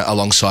spinner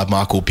alongside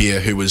Michael Beer,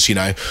 who was,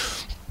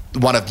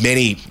 one of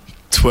many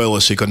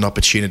twirlers who got an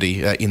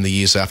opportunity in the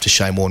years after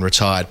Shane Warne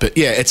retired. But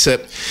yeah, it's a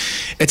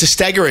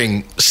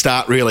staggering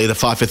start, really, the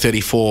 5 for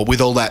 34, with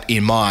all that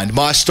in mind.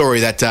 My story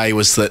that day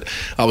was that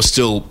I was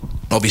still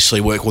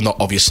not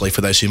obviously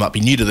for those who might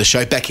be new to the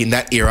show, back in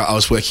that era I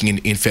was working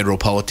in federal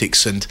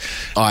politics, and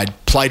I'd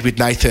played with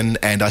Nathan,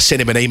 and I sent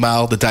him an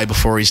email the day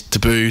before his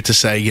debut to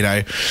say,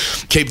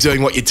 keep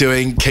doing what you're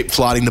doing, keep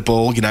flighting the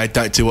ball,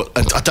 don't do it.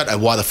 And I don't know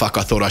why the fuck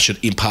I thought I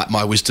should impart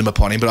my wisdom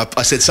upon him, but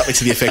I said something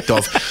to the effect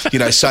of,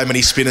 so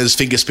many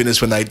finger spinners,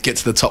 when they get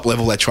to the top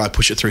level, they try and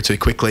push it through too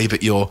quickly,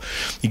 but you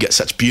get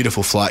such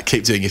beautiful flight,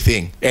 keep doing your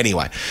thing.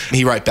 Anyway,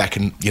 he wrote back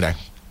and,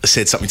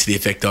 said something to the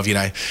effect of,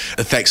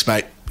 thanks,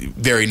 mate,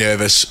 very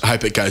nervous,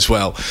 hope it goes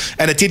well.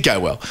 And it did go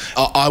well.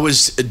 I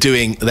was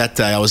doing that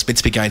day, I was meant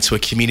to be going to a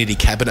community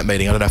cabinet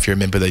meeting. I don't know if you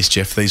remember these,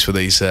 Jeff. These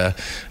were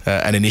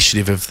an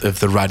initiative of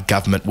the Rudd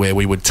government where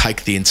we would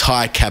take the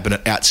entire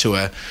cabinet out to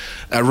a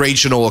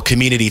regional or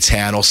community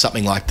town or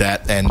something like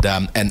that,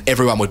 and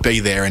everyone would be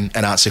there and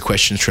answer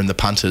questions from the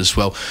punters.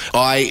 Well,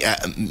 I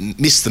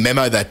missed the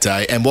memo that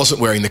day and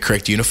wasn't wearing the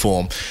correct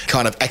uniform,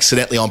 kind of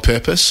accidentally on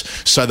purpose,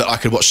 so that I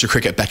could watch the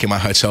cricket back in my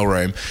hotel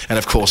room. And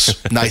of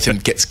course, Nathan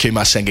gets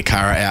Kumar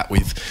Sangakkara out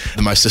with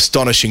the most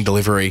astonishing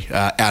delivery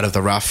out of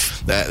the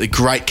rough. The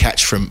great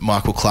catch from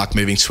Michael Clarke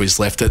moving to his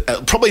left.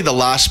 Probably the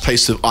last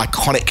piece of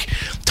iconic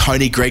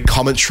Tony Greig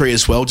commentary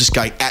as well, just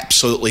going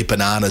absolutely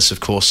bananas. Of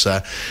course,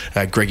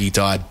 Greggy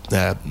died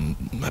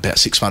about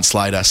 6 months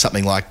later,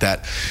 something like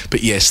that.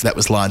 But yes, that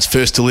was Lyon's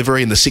first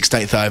delivery, and the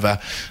 16th over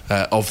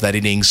of that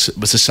innings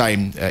was the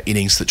same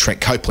innings that Trent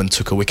Copeland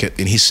took a wicket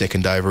in his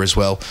second over as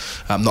well.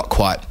 Not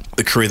quite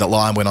the career that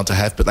Lyon went on to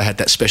have, but they had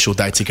that special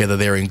day together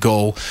there in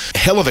Galle.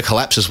 Hell of a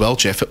collapse as well,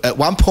 Jeff. At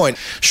one point,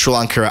 Sri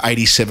Lanka are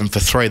 87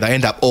 for 3. They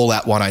end up all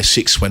out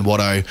 106 when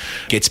Watto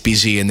gets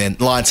busy, and then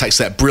Lyon takes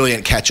that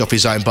brilliant catch off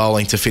his own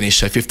bowling to finish.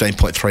 So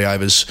 15.3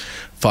 overs,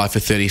 5 for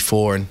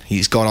 34, and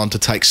he's gone on to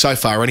take, so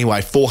far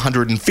anyway,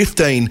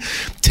 415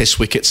 test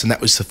wickets, and that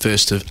was the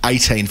first of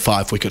 18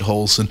 5-wicket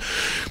hauls, and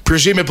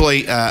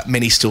presumably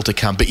many still to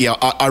come. But yeah,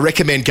 I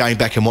recommend going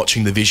back and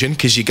watching the vision,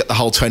 because you get the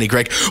whole Tony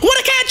Greig, what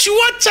a catch,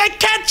 what a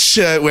catch,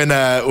 when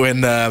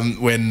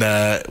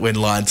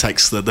Lyon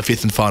takes the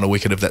fifth and final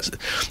wicket of that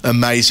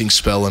amazing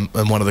spell, and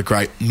one of the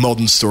great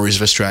modern stories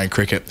of Australian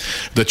cricket,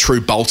 the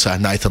true bolter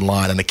Nathan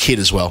Lyon, and a kid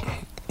as well.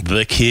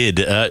 The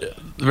kid.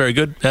 Very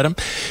good, Adam.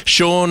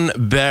 Sean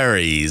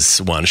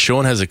Barry's one.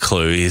 Sean has a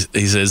clue. He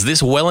says,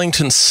 this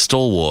Wellington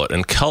stalwart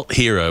and cult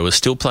hero was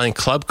still playing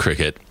club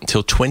cricket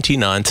until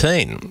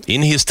 2019.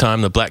 In his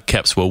time, the Black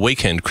Caps were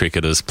weekend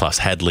cricketers plus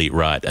Hadley,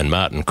 Wright and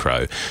Martin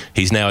Crowe.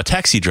 He's now a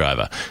taxi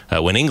driver.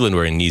 When England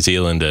were in New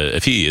Zealand a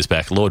few years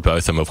back, Lord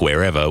Botham of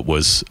wherever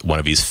was one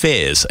of his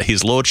fares.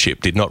 His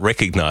lordship did not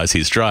recognise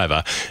his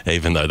driver,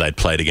 even though they'd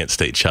played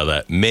against each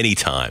other many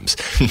times.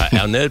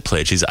 Our nerd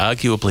pledge is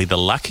arguably the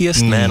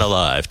luckiest man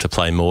alive to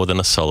play more than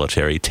a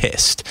solitary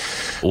test.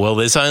 Well,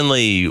 there's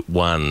only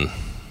one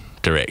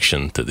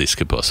direction that this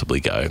could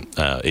possibly go.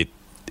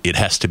 It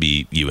has to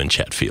be Ewan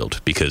Chatfield,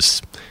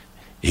 because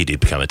he did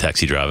become a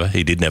taxi driver.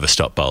 He did never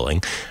stop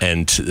bowling.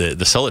 And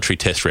the solitary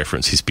test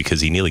reference is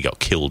because he nearly got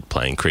killed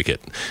playing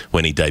cricket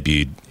when he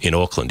debuted in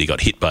Auckland. He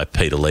got hit by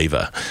Peter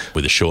Lever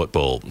with a short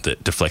ball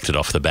that deflected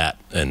off the bat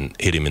and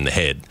hit him in the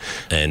head.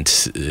 And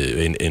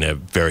in a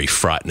very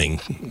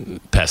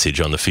frightening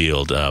passage on the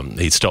field,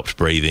 he stopped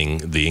breathing.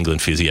 The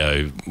England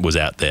physio was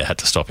out there, had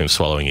to stop him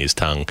swallowing his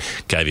tongue,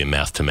 gave him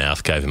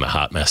mouth-to-mouth, gave him a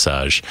heart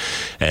massage,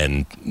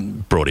 and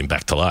brought him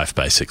back to life,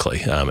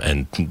 basically.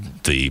 And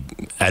the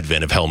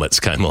advent of helmets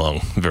came along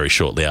very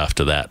shortly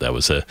after that. That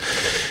was a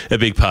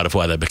big part of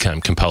why they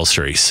became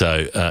compulsory.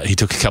 So he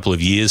took a couple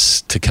of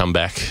years to come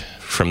back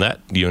from that,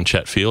 Ewan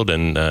Chatfield,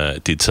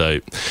 and did so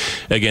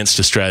against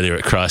Australia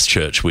at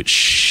Christchurch,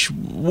 which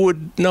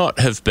would not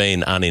have been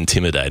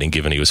unintimidating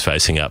given he was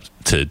facing up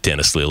to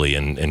Dennis Lilly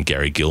and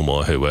Gary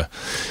Gilmore, who were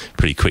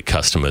pretty quick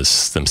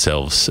customers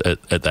themselves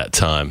at that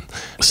time.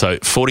 So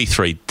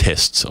 43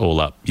 tests all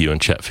up, Ewan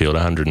Chatfield,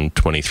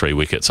 123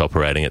 wickets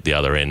operating at the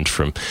other end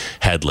from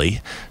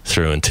Hadley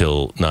through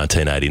until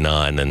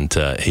 1989, and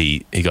he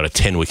got a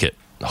 10-wicket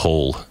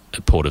haul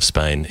at Port of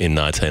Spain in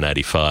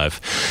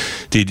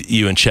 1985. Did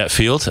Ewan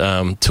Chatfield,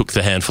 took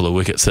the handful of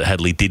wickets that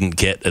Hadley didn't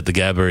get at the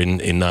Gabba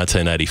in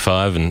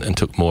 1985 and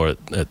took more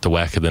at the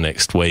WACA the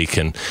next week,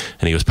 and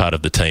he was part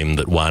of the team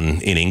that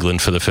won in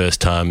England for the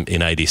first time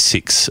in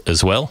 86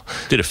 as well.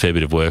 Did a fair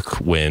bit of work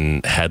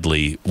when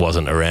Hadley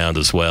wasn't around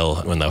as well,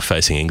 when they were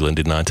facing England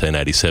in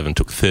 1987,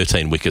 took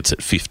 13 wickets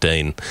at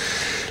 15,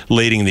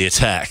 leading the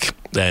attack,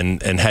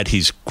 and had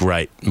his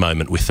great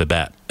moment with the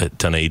bat at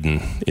Dunedin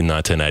in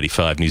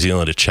 1985. New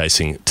Zealand are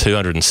chasing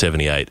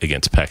 278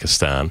 against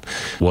Pakistan.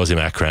 Wasim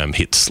Akram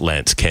hits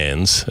Lance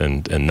Cairns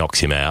and knocks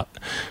him out.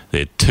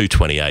 They're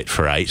 228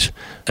 for 8,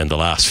 and the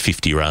last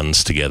 50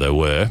 runs together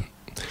were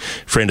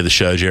friend of the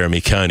show, Jeremy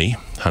Coney,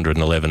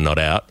 111 not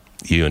out.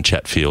 Ewan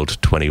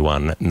Chatfield,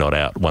 21 not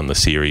out, won the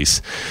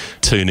series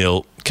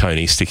 2-0.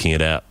 Coney sticking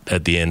it out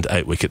at the end,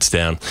 8 wickets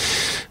down.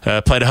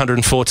 Played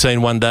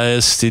 114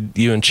 one-dayers, did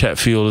Ewan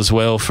Chatfield as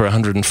well for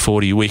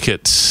 140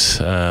 wickets,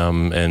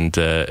 and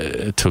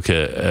took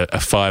a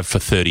 5 for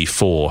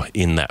 34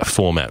 in that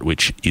format,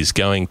 which is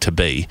going to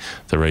be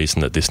the reason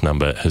that this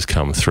number has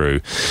come through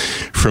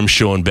from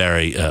Sean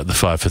Barry. The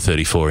 5 for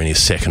 34 in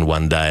his second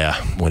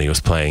one-dayer when he was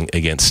playing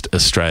against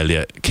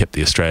Australia, kept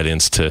the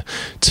Australians to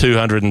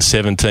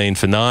 217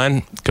 for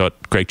 9, got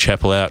Greg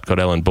Chappell out, got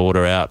Alan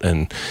Border out,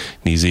 and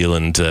New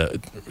Zealand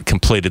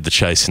completed the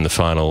chase in the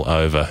final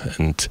over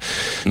and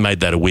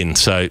made that a win.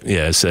 So,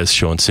 yeah, as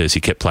Sean says,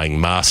 he kept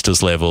playing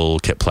Masters level,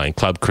 kept playing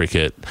club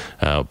cricket,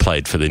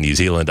 played for the New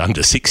Zealand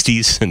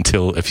under-60s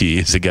until a few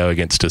years ago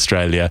against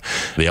Australia,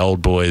 the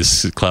Old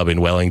Boys club in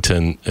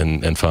Wellington,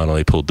 and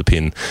finally pulled the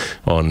pin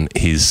on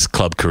his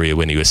club career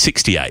when he was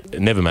 68.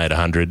 Never made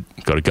 100,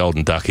 got a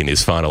golden duck in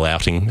his final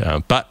outing,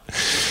 but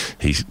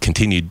he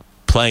continued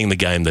playing the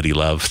game that he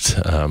loved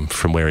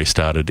from where he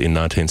started in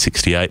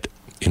 1968.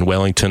 In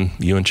Wellington,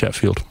 Ewan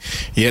Chatfield.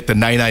 Yeah, the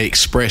Nene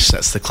Express,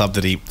 that's the club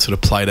that he sort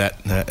of played at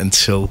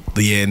until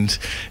the end.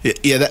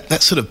 Yeah,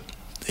 that sort of,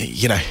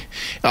 you know,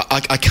 I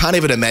can't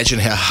even imagine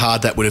how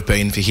hard that would have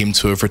been for him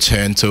to have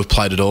returned to have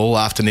played it all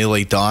after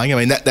nearly dying. I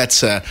mean,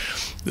 that's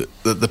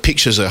the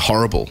pictures are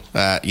horrible,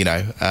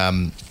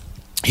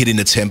 hit in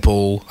the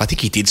temple. I think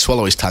he did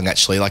swallow his tongue,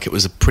 actually. Like, it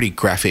was a pretty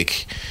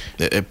graphic,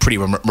 a pretty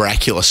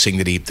miraculous thing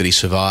that he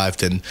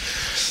survived and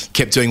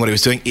kept doing what he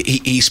was doing.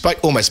 He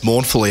spoke almost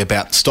mournfully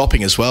about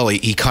stopping as well.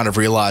 He kind of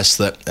realised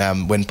that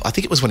when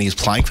he was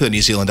playing for the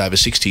New Zealand over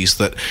 60s,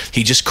 that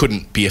he just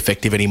couldn't be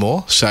effective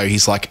anymore. So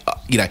he's like,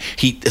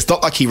 it's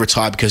not like he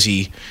retired because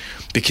he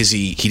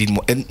didn't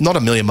want, and not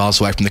a million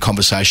miles away from the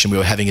conversation we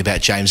were having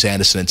about James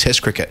Anderson and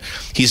Test cricket.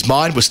 His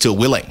mind was still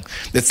willing.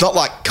 It's not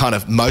like kind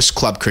of most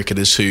club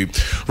cricketers who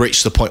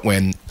reach the point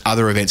when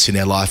other events in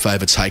their life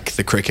overtake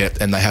the cricket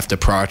and they have to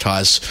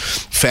prioritise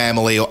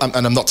family. And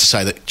I'm not to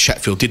say that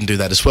Chatfield didn't do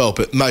that as well,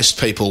 but most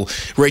people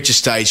reach a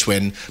stage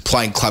when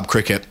playing club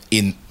cricket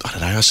in,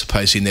 I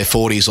suppose in their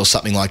 40s or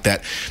something like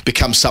that,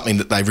 becomes something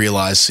that they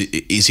realise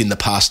is in the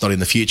past, not in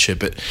the future.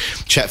 But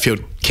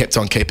Chatfield kept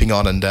on keeping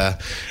on, and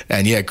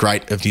yeah,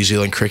 great of New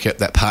Zealand cricket,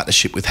 that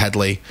partnership with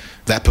Hadley,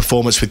 that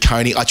performance with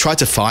Coney. I tried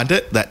to find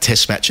it, that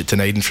test match at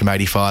Dunedin from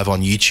 85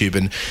 on YouTube,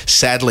 and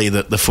sadly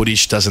the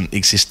footage doesn't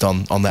exist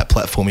on that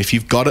platform. If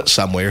you've got it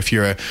somewhere, if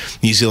you're a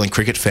New Zealand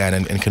cricket fan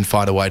and can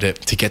find a way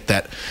to get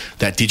that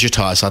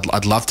digitised,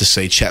 I'd love to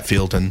see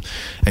Chatfield and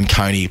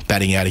Coney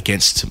batting out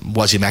against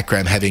Wasim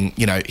Akram,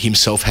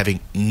 himself having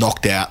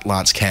knocked out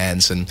Lance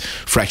Cairns and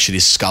fractured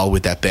his skull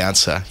with that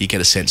bouncer. You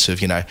get a sense of,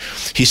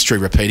 history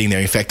repeating there.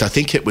 In fact, I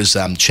think it was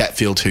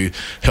Chatfield who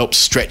helped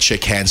stretch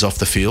Cairns off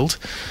the field.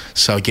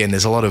 So again,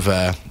 there's a lot of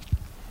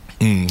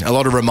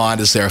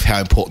reminders there of how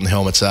important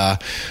helmets are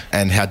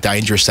and how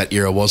dangerous that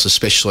era was,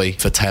 especially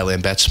for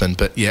tail-end batsmen.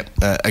 But yeah,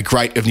 a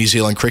great of New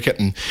Zealand cricket,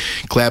 and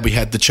glad we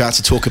had the chance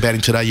to talk about him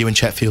today, Ewan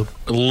Chatfield.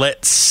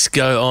 Let's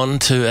go on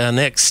to our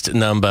next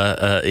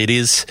number. It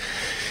is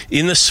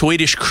in the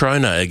Swedish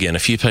krona again. A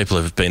few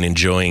people have been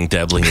enjoying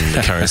dabbling in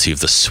the currency of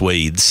the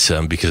Swedes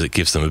because it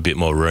gives them a bit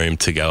more room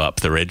to go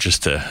up the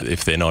register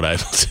if they're not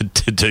able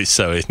to do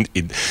so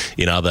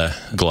in other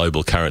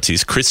global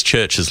currencies. Chris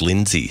Church's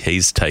Lindsay,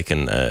 he's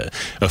taken a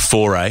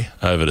foray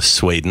over to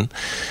Sweden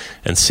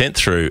and sent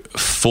through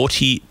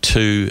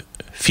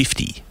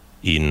 42.50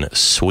 in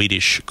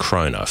Swedish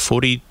krona,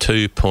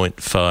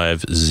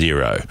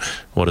 42.50.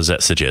 What does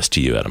that suggest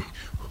to you, Adam?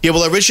 Yeah,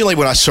 well, originally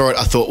when I saw it,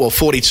 I thought, well,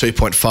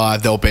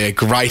 42.5, there'll be a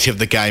great of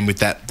the game with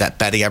that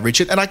batting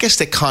average. And I guess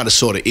there kind of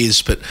sort of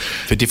is, but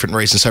for different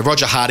reasons. So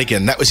Roger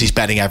Hardigan, that was his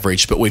batting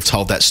average, but we've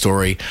told that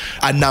story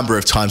a number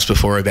of times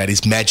before about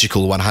his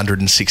magical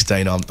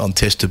 116 on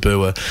Test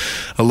debut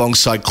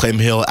alongside Clem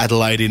Hill,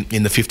 Adelaide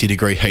in the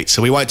 50-degree heat.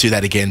 So we won't do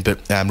that again, but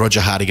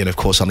Roger Hardigan, of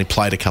course, only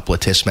played a couple of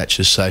Test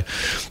matches, so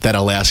that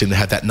allows him to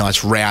have that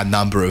nice round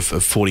number of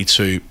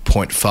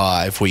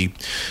 42.5. We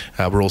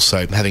were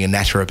also having a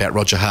natter about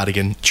Roger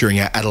Hardigan during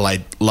our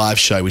Adelaide live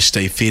show with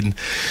Steve Finn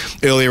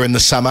earlier in the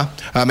summer.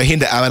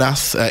 Mahinda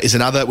Amanath is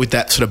another with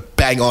that sort of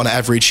bang-on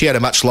average. He had a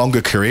much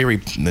longer career. He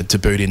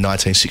debuted in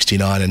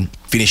 1969 and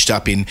finished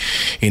up in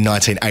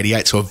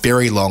 1988, so a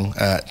very long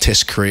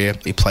Test career.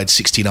 He played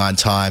 69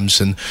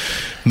 times and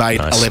made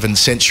 11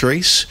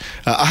 centuries.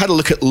 I had a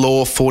look at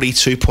Law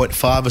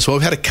 42.5 as well.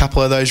 We've had a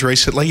couple of those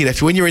recently. You know,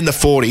 when you're in the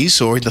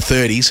 40s or in the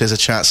 30s, there's a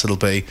chance it'll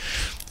be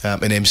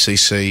an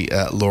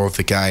MCC law of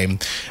the game.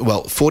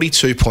 Well,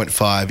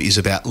 42.5 is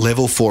about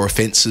level 4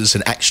 offences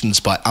and actions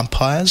by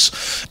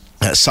umpires.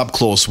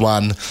 Subclause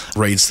 1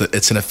 reads that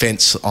it's an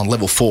offence on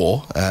level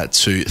 4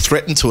 to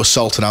threaten to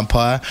assault an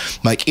umpire,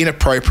 make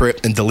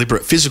inappropriate and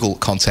deliberate physical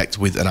contact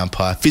with an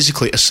umpire,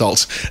 physically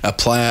assault a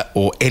player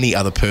or any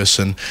other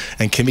person,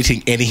 and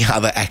committing any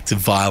other act of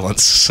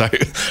violence. So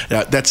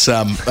that's,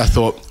 I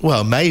thought,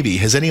 well, maybe.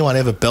 Has anyone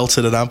ever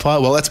belted an umpire?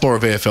 Well, that's more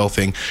a VFL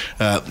thing.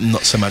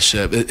 Not so much,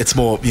 it's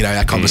more,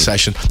 our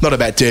conversation, not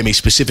about Dermy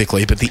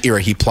specifically, but the era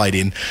he played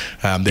in.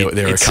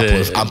 There are a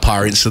couple of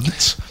umpire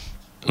incidents.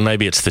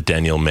 Maybe it's the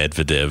Daniel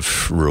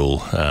Medvedev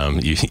rule.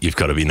 You've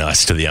got to be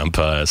nice to the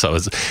umpires. I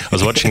was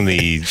watching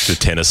the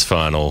tennis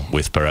final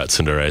with Bharat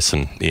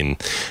Sundaresan in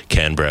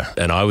Canberra,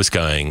 and I was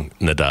going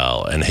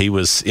Nadal, and he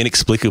was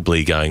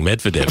inexplicably going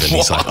Medvedev, and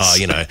he's like,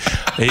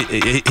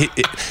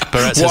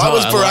 Bharat says, why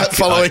was Bharat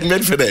following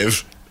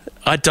Medvedev?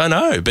 I don't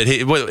know, but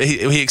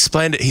he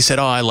explained it. He said,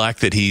 I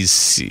like that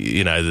he's,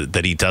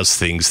 that he does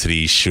things that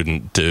he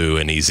shouldn't do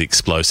and he's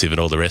explosive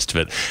and all the rest of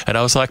it. And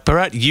I was like,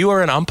 Bharat, you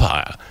are an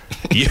umpire.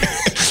 You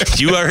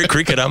are a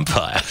cricket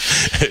umpire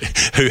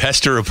who has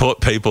to report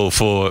people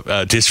for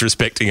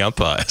disrespecting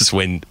umpires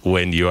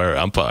when you are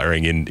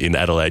umpiring in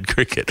Adelaide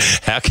cricket.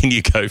 How can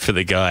you go for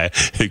the guy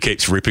who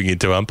keeps ripping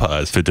into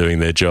umpires for doing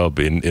their job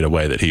in a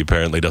way that he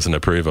apparently doesn't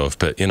approve of?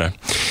 But,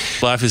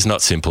 life is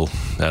not simple,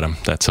 Adam.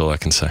 That's all I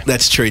can say.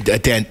 That's true.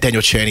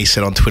 Daniel Cherny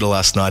said on Twitter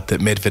last night that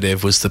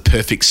Medvedev was the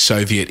perfect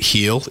Soviet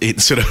heel.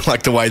 It's sort of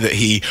like the way that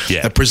he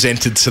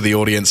presented to the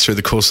audience through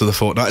the course of the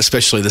fortnight,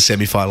 especially the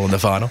semi-final and the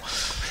final.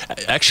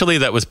 Actually,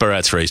 that was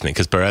Bharat's reasoning,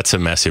 because Bharat's a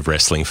massive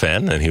wrestling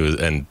fan,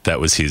 and that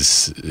was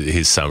his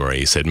summary.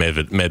 He said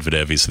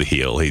Medvedev is the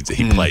heel. He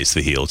plays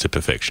the heel to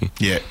perfection.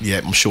 Yeah,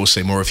 I'm sure we'll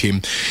see more of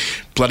him.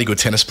 Bloody good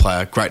tennis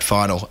player. Great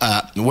final.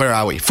 Where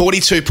are we?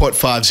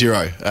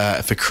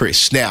 42.50 for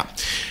Chris. Now,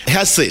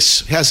 how's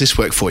this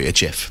work for you,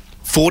 Jeff?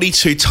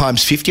 42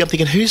 times 50. I'm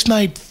thinking, who's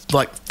made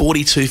like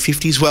 42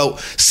 50s? Well,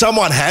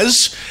 someone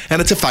has, and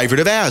it's a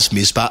favourite of ours,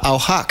 Misbah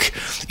Al-Haq.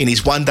 In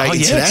his one-day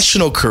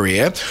international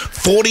career,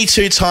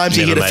 42 times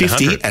he hit a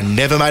 50 and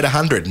never made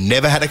 100,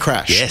 never had a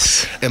crash.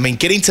 Yes. I mean,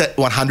 getting to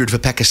 100 for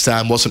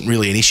Pakistan wasn't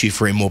really an issue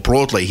for him more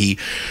broadly. He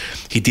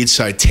did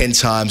so 10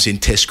 times in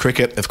Test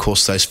cricket. Of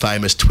course, those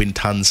famous twin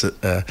tons at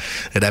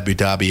Abu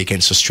Dhabi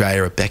against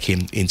Australia back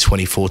in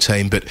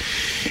 2014. But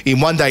in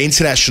one-day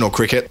international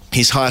cricket,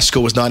 his highest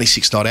score was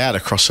 96 not out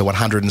across a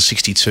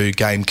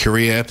 162-game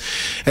career,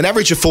 an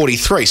average of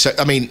 43. So,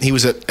 I mean, he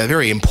was a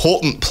very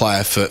important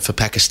player for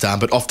Pakistan,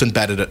 but often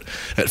batted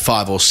at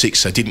 5 or 6,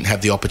 so didn't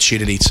have the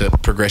opportunity to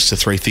progress to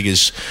three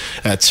figures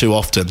too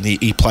often.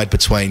 He played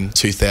between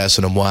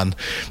 2001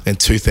 and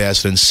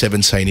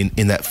 2017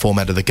 in that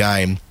format of the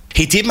game.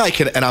 He did make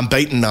an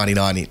unbeaten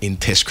 99 in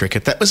Test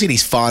cricket. That was in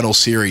his final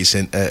series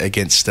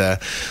against the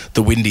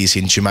Windies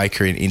in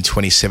Jamaica in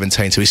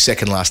 2017. So his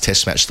second last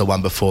Test match, the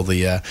one before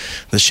the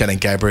Shannon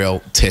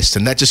Gabriel Test,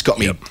 and that just got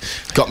me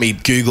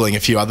googling a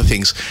few other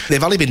things.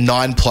 There've only been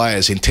 9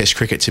 players in Test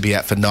cricket to be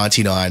out for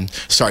 99.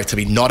 Sorry, to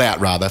be not out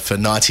rather for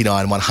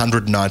 99,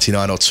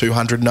 199, or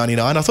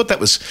 299. I thought that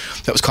was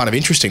kind of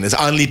interesting. There's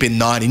only been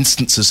 9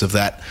 instances of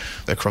that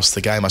across the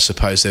game. I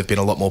suppose there've been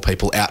a lot more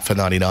people out for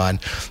 99.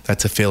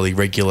 That's a fairly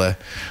regular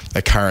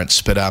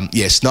occurrence, but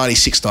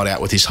 96 not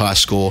out with his high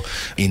score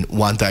in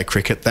one-day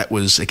cricket. That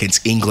was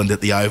against England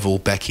at the Oval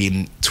back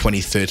in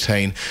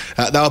 2013.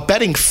 They were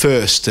batting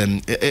first,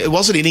 and it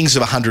was an innings of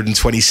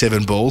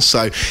 127 balls,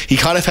 so he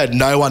kind of had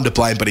no one to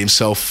blame but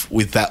himself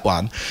with that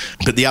one.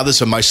 But the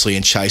others are mostly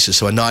in chases,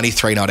 so a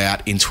 93 not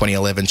out in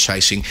 2011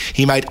 chasing.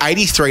 He made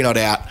 83 not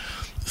out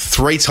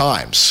 3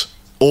 times,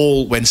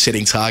 all when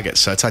setting targets.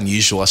 So it's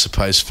unusual, I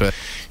suppose, for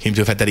him to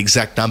have had that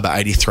exact number,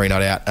 83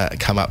 not out,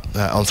 come up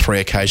on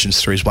 3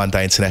 occasions through his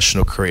one-day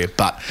international career.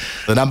 But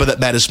the number that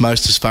matters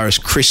most as far as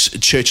Chris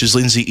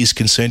Churches-Lindsay is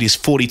concerned is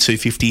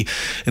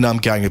 42.50, and I'm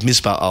going with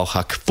Misbah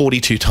Al-Haq,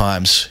 42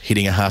 times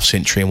hitting a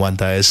half-century in one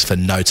day for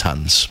no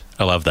tons.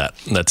 I love that.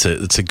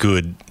 It's a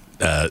good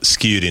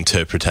skewed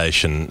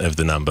interpretation of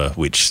the number,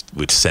 which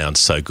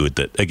sounds so good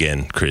that,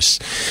 again, Chris,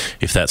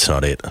 if that's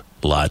not it,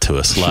 lie to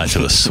us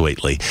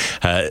sweetly.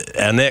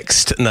 Our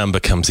next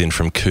number comes in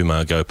from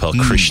Kumar Gopal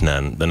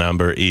Krishnan. The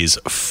number is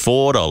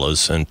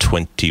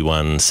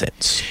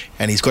 $4.21.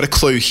 And he's got a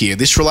clue here.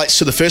 This relates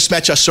to the first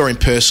match I saw in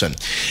person,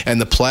 and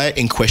the player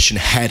in question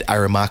had a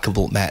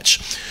remarkable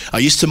match. I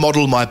used to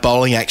model my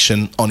bowling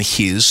action on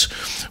his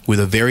with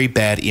a very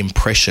bad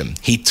impression.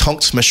 He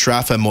tonked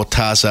Mashrafa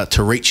Mortaza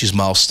to reach his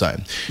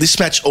milestone. This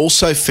match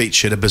also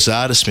featured a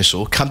bizarre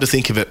dismissal. Come to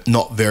think of it,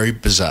 not very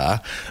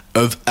bizarre.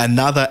 of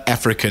another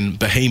African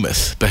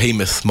behemoth.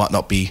 Behemoth might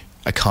not be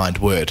a kind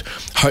word.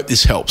 Hope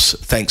this helps.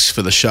 Thanks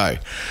for the show.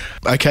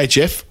 Okay,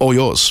 Jeff, all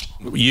yours.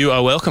 You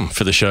are welcome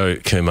for the show,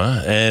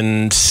 Kumar.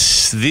 And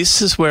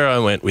this is where I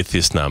went with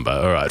this number.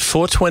 All right,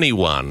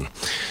 421.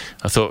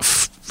 I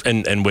thought,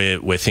 and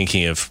we're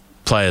thinking of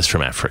players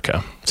from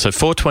Africa. So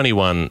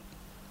 421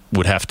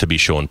 would have to be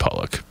Shaun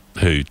Pollock,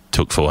 who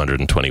took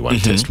 421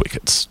 test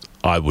wickets,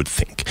 I would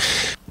think.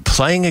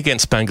 Playing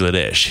against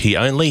Bangladesh, he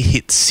only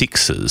hit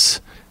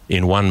sixes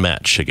in one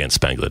match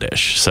against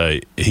Bangladesh. So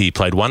he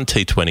played one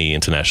T20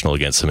 international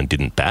against them and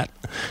didn't bat.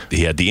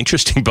 He had the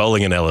interesting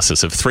bowling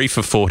analysis of 3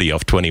 for 40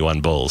 off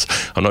 21 balls.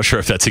 I'm not sure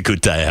if that's a good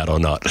day out or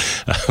not,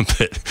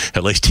 but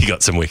at least he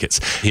got some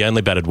wickets. He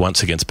only batted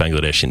once against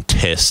Bangladesh in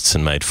tests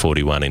and made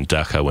 41 in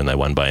Dhaka when they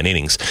won by an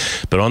innings.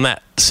 But on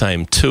that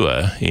same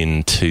tour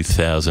in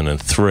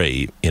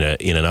 2003, in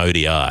an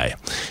ODI,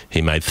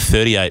 he made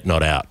 38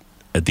 not out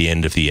at the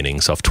end of the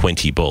innings off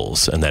 20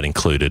 balls, and that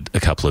included a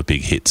couple of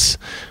big hits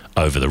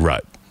over the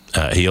rope.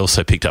 He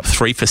also picked up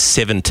 3 for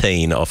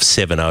 17 off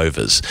 7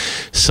 overs.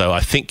 So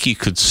I think you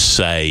could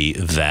say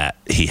that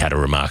he had a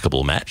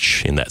remarkable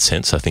match in that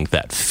sense. I think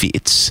that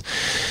fits.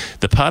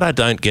 The part I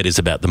don't get is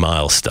about the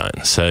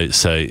milestone. So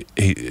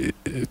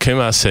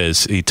Kumar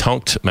says he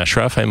tonked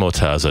Mashrafe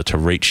Mortaza to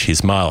reach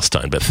his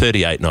milestone, but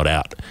 38 not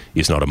out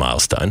is not a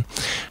milestone.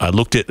 I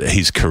looked at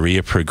his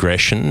career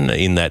progression.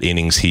 In that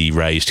innings, he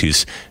raised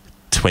his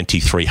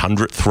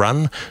 2300th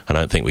run. I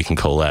don't think we can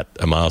call that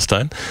a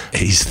milestone.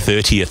 His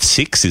 30th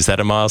six, is that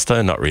a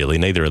milestone? Not really.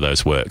 Neither of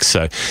those work.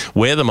 So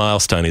where the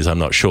milestone is, I'm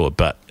not sure,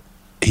 but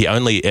he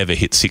only ever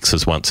hit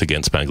sixes once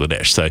against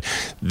Bangladesh. So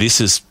this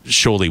is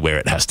surely where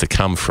it has to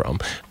come from.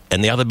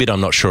 And the other bit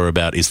I'm not sure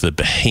about is the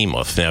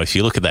behemoth. Now, if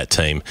you look at that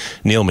team,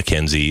 Neil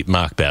McKenzie,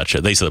 Mark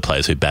Boucher, these are the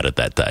players who batted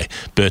that day.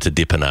 Berta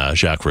Dippenaar,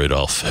 Jacques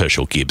Rudolph,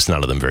 Herschel Gibbs,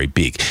 none of them very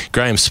big.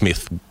 Graham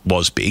Smith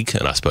was big,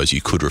 and I suppose you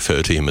could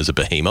refer to him as a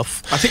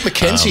behemoth. I think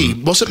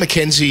McKenzie, wasn't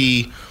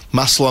McKenzie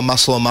muscle on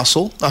muscle on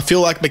muscle? I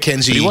feel like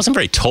McKenzie... But he wasn't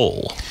very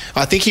tall.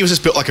 I think he was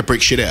just built like a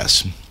brick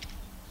shithouse.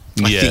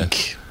 I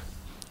think...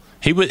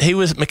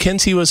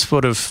 McKenzie was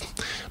sort of,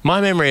 my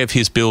memory of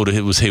his build,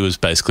 he was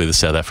basically the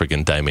South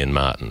African Damien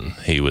Martin.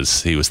 He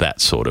was that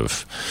sort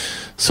of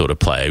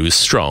player. He was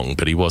strong,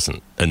 but he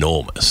wasn't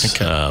enormous.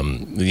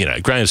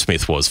 Okay. Graham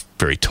Smith was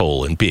very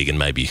tall and big, and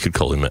maybe you could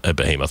call him a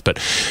behemoth. But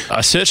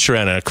I searched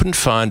around and I couldn't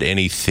find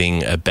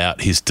anything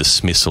about his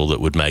dismissal that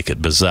would make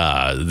it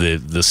bizarre. The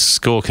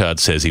scorecard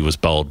says he was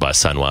bowled by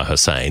Sanwar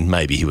Hussain.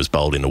 Maybe he was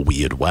bowled in a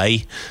weird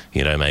way.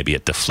 Maybe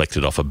it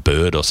deflected off a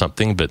bird or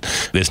something, but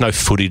there's no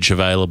footage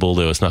available.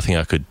 There was nothing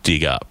I could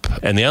dig up.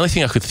 And the only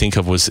thing I could think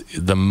of was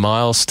the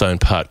milestone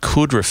part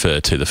could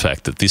refer to the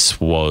fact that this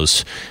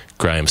was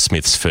Graham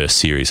Smith's first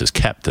series as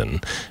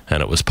captain,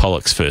 and it was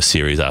Pollock's first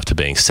series after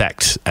being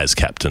sacked as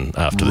captain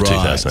after the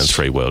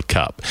 2003 World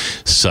Cup.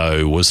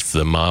 So was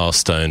the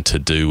milestone to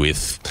do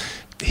with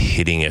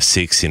hitting a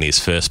six in his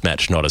first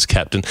match, not as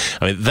captain?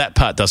 I mean, that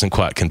part doesn't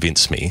quite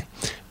convince me,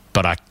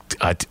 but I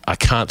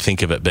can't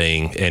think of it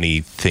being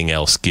anything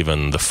else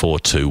given the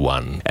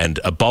 4-2-1.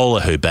 And a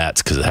bowler who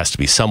bats, because it has to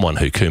be someone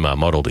who Kumar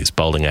modelled his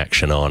bowling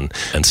action on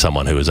and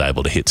someone who was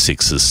able to hit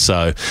sixes.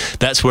 So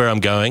that's where I'm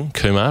going,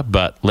 Kumar,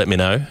 but let me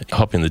know.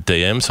 Hop in the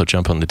DMs or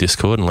jump on the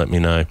Discord and let me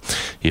know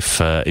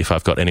if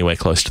I've got anywhere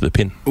close to the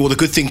pin. Well, the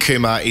good thing,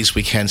 Kumar, is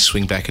we can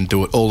swing back and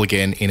do it all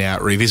again in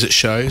our revisit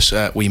shows.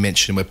 We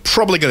mentioned we're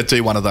probably going to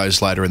do one of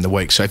those later in the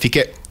week. So if you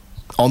get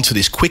onto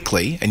this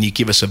quickly and you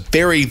give us a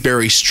very,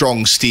 very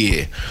strong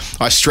steer.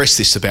 I stress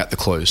this about the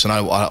clues, and I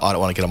don't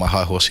want to get on my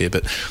high horse here,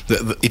 but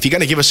if you're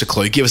going to give us a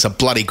clue, give us a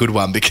bloody good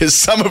one, because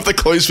some of the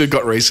clues we've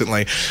got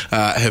recently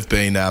have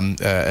been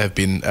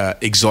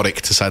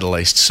exotic, to say the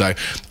least. So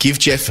give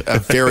Jeff a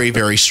very,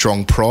 very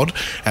strong prod,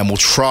 and we'll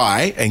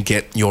try and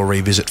get your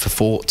revisit for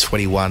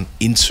 421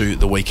 into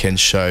the weekend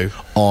show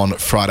on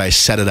Friday,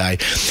 Saturday.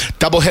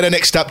 Doubleheader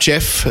next up,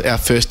 Jeff. Our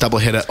first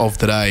doubleheader of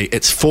the day.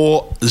 It's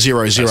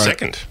 4:00.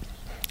 Second.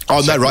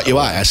 Oh, no, right, you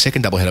are. Our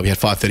second doubleheader. We had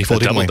 5:34,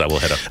 didn't we?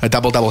 Doubleheader. A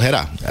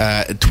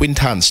doubleheader. Twin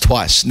tons,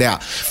 twice. Now,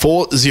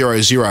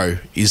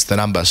 400 is the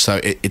number, so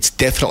it's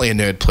definitely a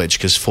nerd pledge,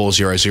 because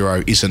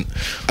 400 isn't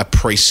a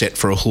preset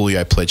for a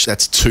Julio pledge.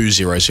 That's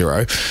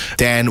 200.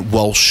 Dan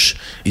Walsh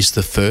is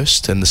the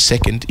first, and the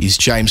second is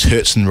James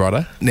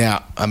Herzenrotter.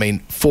 Now, I mean,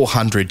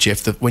 400,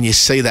 Jeff, when you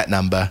see that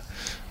number,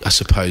 I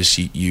suppose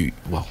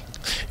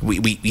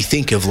we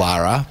think of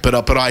Lara,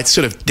 but I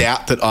sort of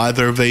doubt that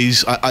either of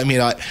these.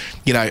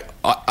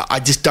 I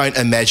just don't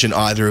imagine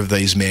either of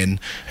these men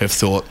have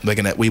thought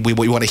we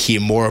want to hear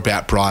more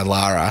about Brian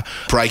Lara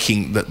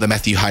breaking the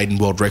Matthew Hayden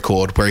world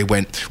record,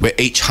 where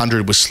each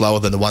 100 was slower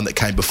than the one that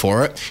came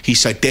before it. He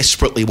so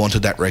desperately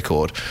wanted that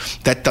record.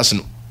 That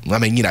doesn't I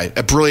mean, you know,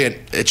 a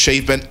brilliant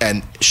achievement,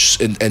 and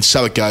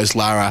so it goes.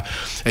 Lara,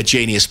 a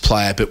genius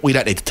player, but we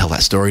don't need to tell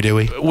that story, do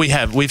we?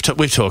 We've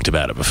talked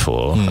about it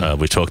before.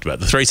 We've talked about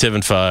the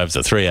 375,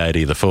 the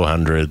 380, the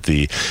 400,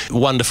 the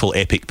wonderful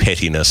epic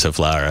pettiness of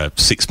Lara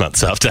 6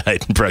 months after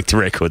Hayden broke the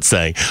record,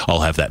 saying,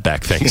 "I'll have that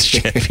back, thanks,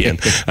 champion."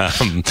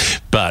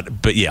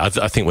 But yeah,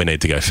 I think we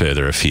need to go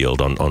further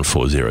afield on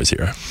 400.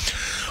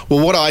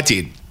 Well, what I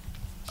did,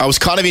 I was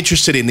kind of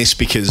interested in this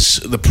because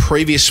the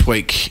previous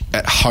week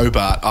at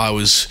Hobart, I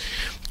was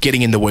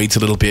getting in the weeds a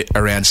little bit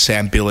around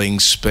Sam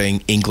Billings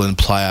being England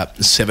player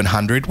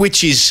 700,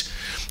 which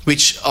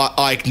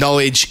I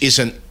acknowledge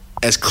isn't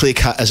as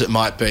clear-cut as it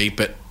might be,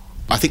 but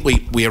I think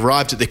we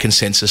arrived at the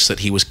consensus that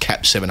he was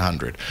capped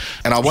 700.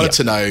 And I wanted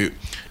to know,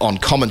 on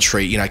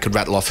commentary, you know, could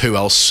rattle off who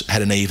else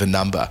had an even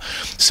number.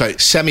 So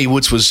Sammy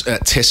Woods was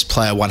Test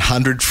player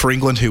 100 for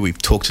England, who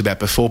we've talked about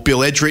before. Bill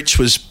Edrich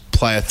was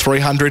player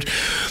 300.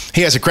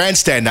 He has a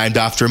grandstand named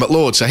after him at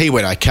Lord's, so he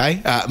went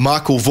okay.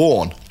 Michael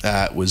Vaughan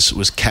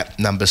was capped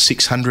number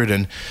 600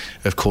 and,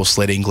 of course,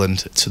 led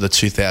England to the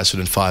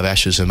 2005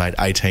 Ashes and made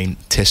 18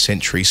 Test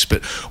centuries.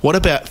 But what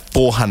about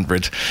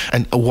 400?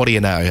 And what do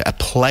you know?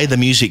 Play the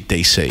music,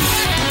 DC.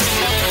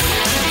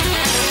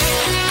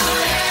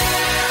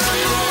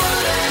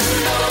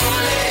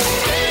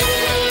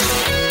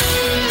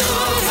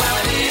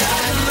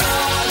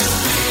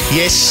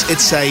 Yes,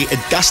 it's a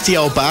dusty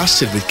old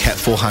bastard with Cap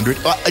 400.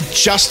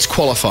 Just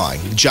qualifying,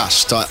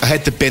 I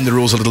had to bend the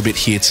rules a little bit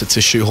here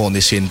to shoehorn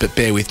this in, but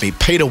bear with me.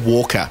 Peter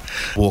Walker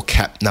wore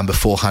cap number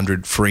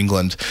 400 for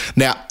England.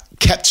 Now,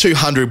 Cap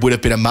 200 would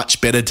have been a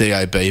much better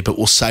DOB, but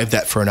we'll save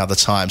that for another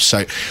time. So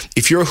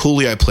if you're a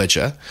Julio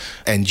pledger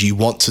and you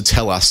want to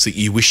tell us that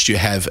you wish you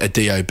have a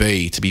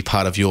DOB to be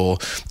part of your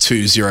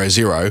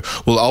 200,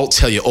 well, I'll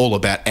tell you all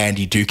about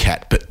Andy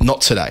Ducat, but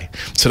not today.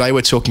 Today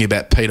we're talking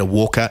about Peter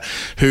Walker,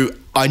 who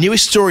I knew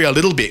his story a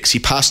little bit because he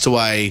passed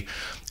away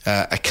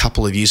a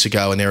couple of years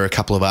ago, and there were a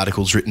couple of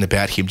articles written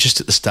about him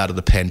just at the start of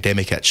the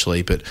pandemic,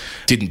 actually, but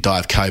didn't die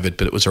of COVID,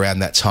 but it was around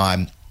that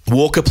time.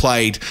 Walker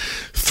played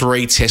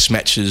 3 Test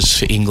matches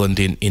for England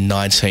in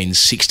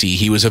 1960.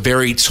 He was a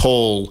very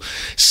tall,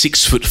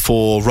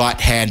 6'4",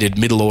 right-handed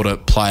middle-order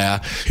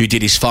player who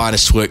did his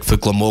finest work for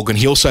Glamorgan.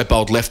 He also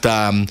bowled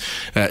left-arm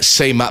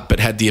seam up, but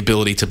had the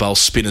ability to bowl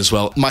spin as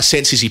well. My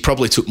sense is he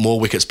probably took more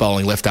wickets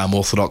bowling left-arm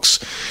orthodox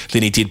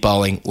than he did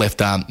bowling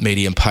left-arm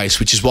medium pace,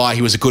 which is why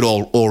he was a good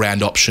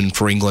all-round option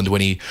for England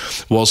when he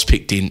was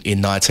picked in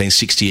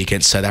 1960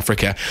 against South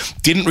Africa.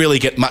 Didn't really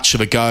get much of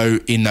a go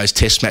in those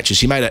Test matches.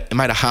 He made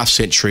a half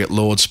century at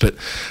Lord's, but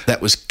that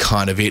was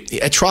kind of it.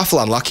 A trifle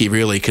unlucky,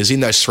 really, because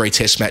in those 3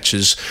 Test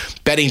matches,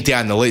 batting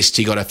down the list,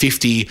 he got a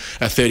 50,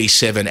 a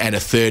 37 and a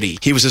 30.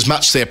 He was as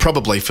much there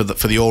probably for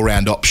the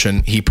all-round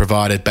option he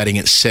provided, batting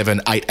at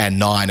 7, 8 and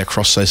 9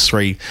 across those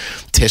 3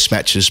 Test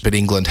matches, but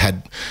England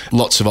had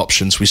lots of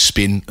options with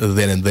spin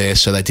then and there,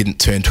 so they didn't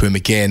turn to him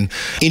again.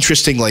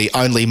 Interestingly,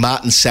 only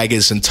Martin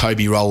Saggers and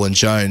Toby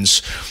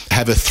Rowland-Jones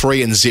have a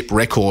 3-0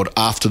 record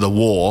after the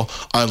war,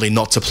 only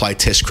not to play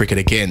Test cricket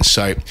again.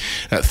 So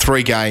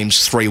 3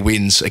 games, 3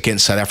 wins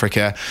against South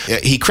Africa.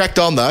 He cracked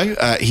on, though.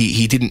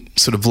 He didn't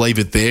sort of leave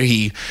it there.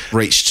 He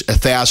reached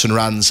 1,000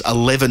 runs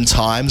 11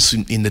 times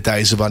in the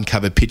days of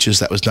uncovered pitches.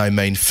 That was no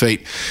mean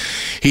feat.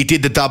 He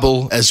did the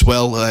double as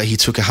well. He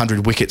took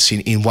 100 wickets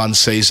in one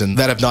season.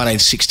 That of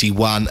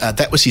 1961,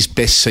 that was his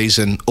best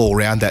season all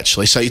round,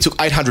 actually. So he took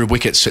 800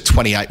 wickets at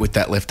 28 with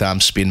that left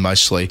arm spin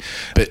mostly.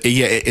 But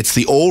yeah, it's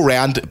the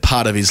all-round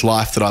part of his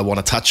life that I want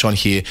to touch on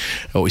here,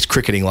 or his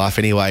cricketing life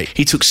anyway.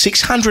 He took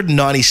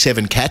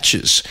 697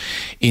 catches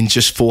in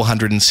just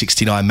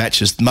 469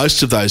 matches.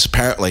 Most of those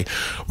apparently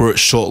were at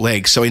short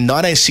legs. So in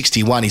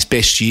 1961, his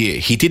best year,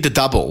 he did the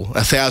double,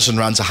 1,000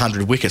 runs,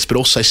 100 wickets, but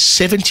also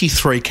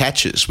 73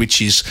 catches,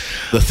 which is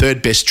the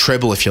 3rd best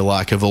treble, if you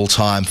like, of all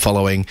time,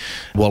 following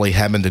Wally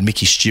Hammond and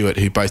Mickey Stewart,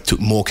 who both took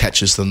more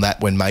catches than that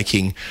when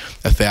making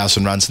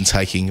 1,000 runs and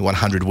taking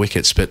 100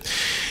 wickets. But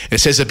it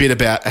says a bit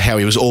about how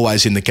he was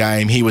always in the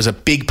game. He was a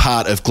big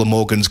part of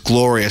Glamorgan's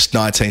glorious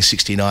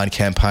 1969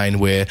 campaign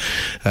where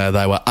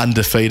they were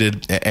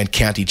undefeated and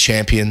county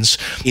champions.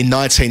 In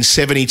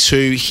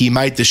 1972, he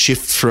made the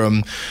shift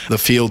from the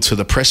field to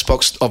the press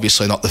box.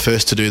 Obviously not the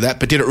first to do that,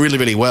 but did it really,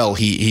 really well.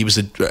 He was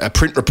a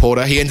print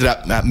reporter. He ended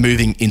up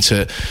moving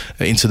into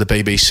the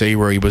BBC,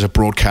 where he was a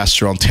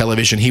broadcaster on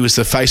television. He was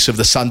the face of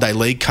the Sunday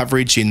League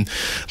coverage in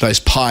those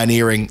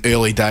pioneering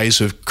early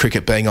days of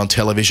cricket being on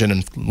television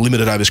and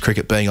limited overs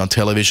cricket being on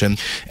television,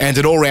 and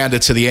an all-rounder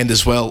to the end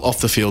as well,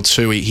 off the field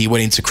too. He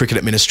went into cricket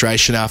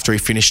administration after he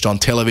finished on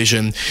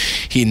television.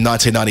 In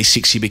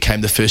 1996, he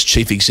became the first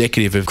chief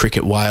executive of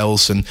Cricket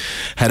Wales and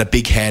had a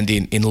big hand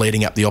in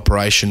leading up the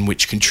operation,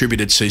 which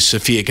contributed to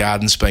Sophia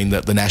Gardens being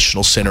the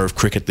national centre of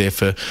cricket there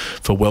for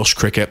Welsh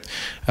cricket.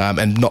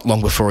 And not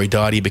long before he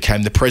died, he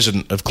became the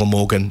president of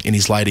Glamorgan in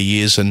his later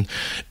years and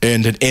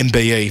earned an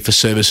MBE for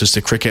services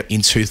to cricket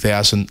in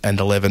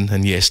 2011,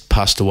 and yes,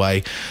 passed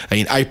away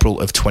in April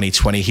of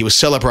 2020. He was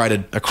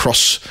celebrated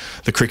across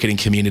the cricketing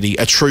community,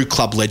 a true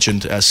club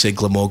legend, said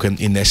Glamorgan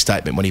in their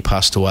statement when he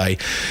passed away.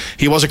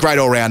 He was a great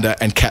all-rounder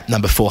and cap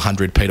number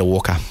 400, Peter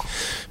Walker.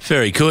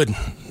 Very good.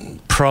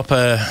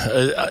 Proper,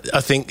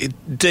 I think,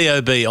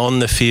 DOB on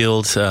the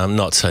field,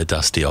 not so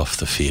dusty off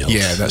the field.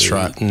 Yeah, that's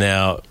right.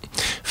 Now,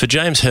 for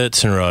James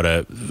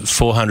Herzenrotter,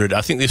 400,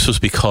 I think this was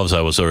because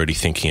I was already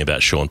thinking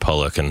about Shaun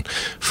Pollock and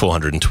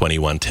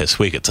 421 Test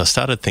wickets. I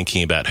started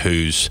thinking about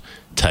who's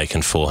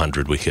taken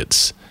 400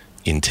 wickets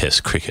in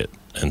Test cricket.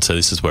 And so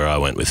this is where I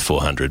went with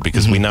 400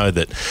 because we know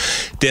that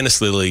Dennis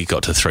Lillee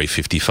got to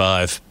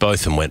 355.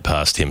 Both of them went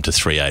past him to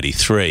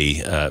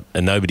 383.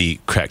 And nobody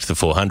cracked the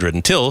 400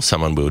 until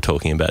someone we were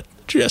talking about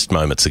just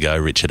moments ago,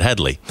 Richard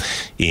Hadlee,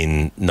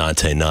 in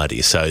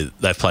 1990. So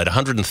they've played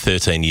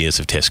 113 years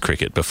of Test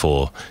cricket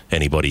before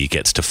anybody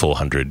gets to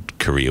 400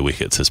 career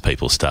wickets as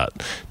people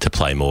start to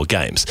play more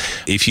games.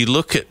 If you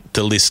look at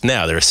the list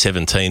now, there are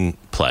 17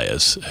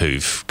 players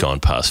who've gone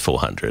past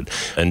 400.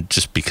 And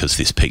just because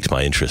this piqued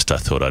my interest, I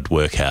thought I'd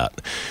work out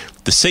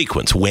the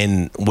sequence,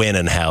 when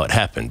and how it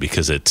happened,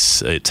 because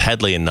it's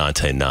Hadlee in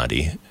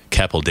 1990.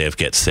 Kapil Dev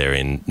gets there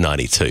in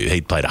 92.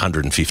 He'd played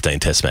 115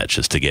 Test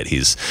matches to get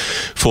his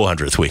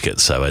 400th wicket,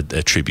 so a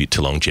tribute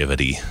to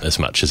longevity as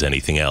much as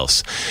anything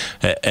else.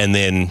 And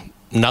then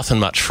nothing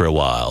much for a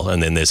while,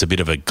 and then there's a bit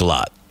of a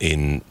glut.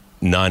 In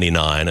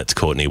 99, it's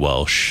Courtney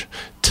Walsh.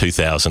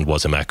 2000,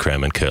 Wasim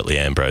Akram and Curtly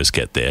Ambrose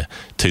get there.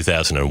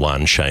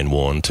 2001, Shane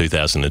Warne.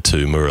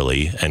 2002,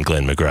 Murali and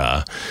Glenn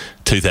McGrath.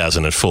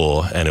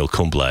 2004, Anil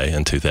Kumble,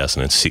 and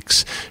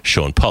 2006,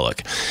 Shaun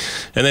Pollock.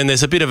 And then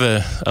there's a bit of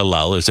a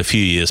lull. There's a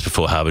few years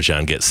before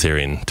Harbhajan gets there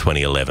in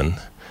 2011.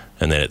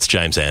 And then it's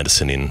James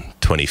Anderson in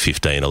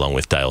 2015 along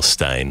with Dale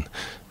Steyn.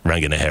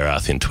 Rangana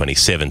Herath in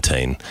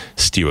 2017,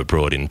 Stuart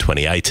Broad in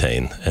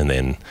 2018, and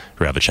then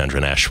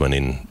Ravichandran Ashwin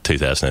in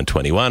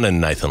 2021,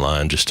 and Nathan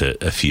Lyon just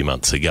a few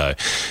months ago.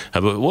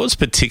 But what's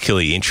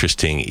particularly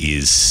interesting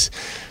is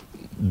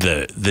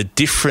the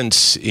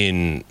difference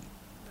in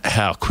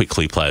how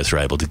quickly players are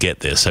able to get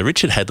there. So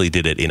Richard Hadlee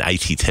did it in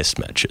 80 Test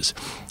matches.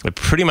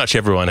 Pretty much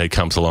everyone who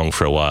comes along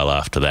for a while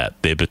after that,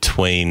 they're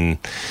between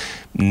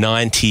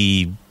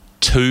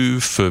 92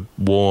 for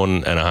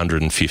Warne and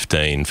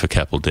 115 for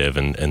Kapil Dev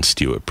and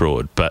Stuart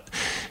Broad. But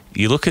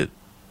you look at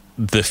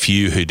the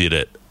few who did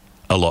it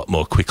a lot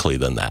more quickly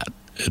than that.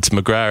 It's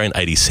McGrath in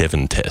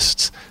 87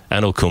 tests,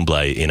 Anil Kumble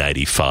in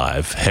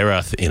 85,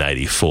 Herath in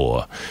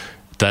 84.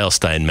 Dale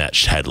Steyn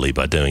matched Hadlee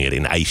by doing it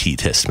in 80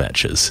 Test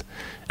matches.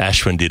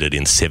 Ashwin did it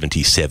in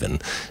 77.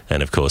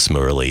 And, of course,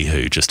 Murali,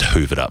 who just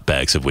hoovered up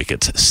bags of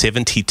wickets.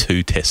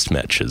 72 Test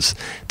matches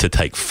to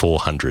take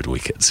 400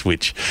 wickets,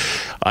 which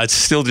I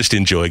still just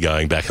enjoy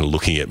going back and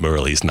looking at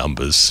Murali's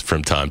numbers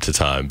from time to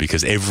time,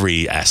 because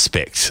every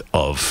aspect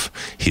of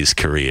his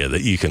career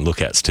that you can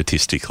look at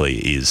statistically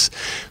is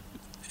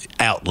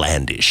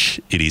outlandish.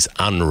 It is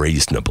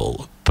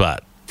unreasonable.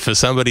 But for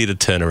somebody to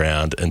turn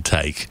around and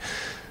take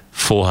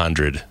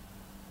 400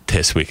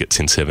 Test wickets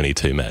in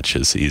 72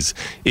 matches is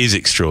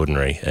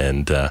extraordinary,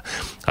 and I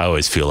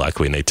always feel like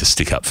we need to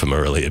stick up for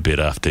Murali a bit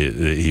after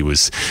he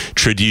was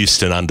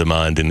traduced and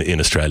undermined in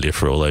Australia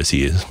for all those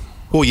years.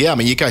 Well, yeah, I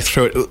mean, you go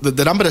through it.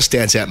 The number that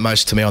stands out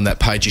most to me on that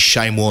page is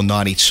Shane Warne,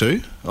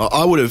 92.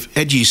 I would have,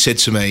 had you said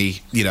to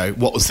me, you know,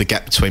 what was the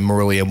gap between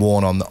Murali and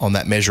Warne on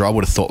that measure, I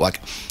would have thought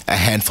like a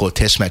handful of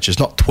Test matches,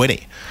 not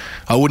 20.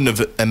 I wouldn't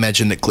have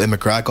imagined that Glenn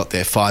McGrath got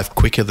there 5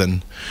 quicker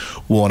than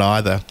Warne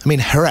either. I mean,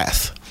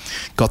 Herath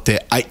got there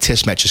 8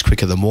 Test matches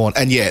quicker than Warne.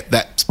 And yeah,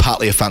 that's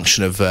partly a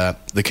function of the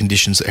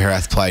conditions that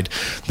Herath played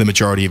the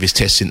majority of his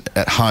tests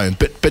at home.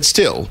 But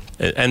still.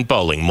 And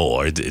bowling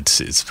more,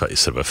 it's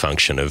sort of a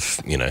function of,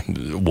 you know,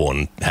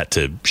 Warne had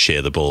to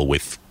share the ball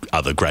with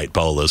other great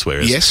bowlers,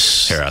 whereas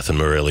Herath and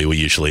Murali were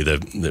usually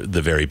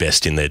the very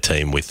best in their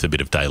team with a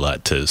bit of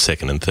daylight to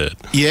second and third.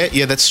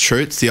 Yeah, that's true.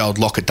 It's the old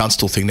Lockett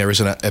Dunstall thing there,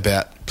 isn't it,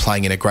 about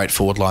playing in a great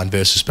forward line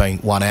versus being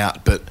one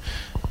out. But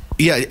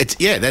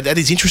that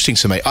is interesting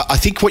to me. I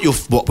think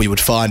what we would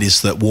find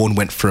is that Warne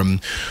went from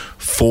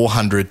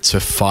 400 to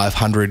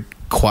 500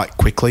 quite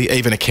quickly,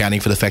 even accounting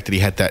for the fact that he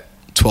had that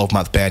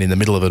 12-month ban in the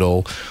middle of it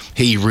all.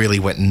 He really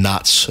went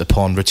nuts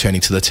upon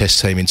returning to the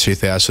Test team in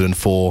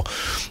 2004,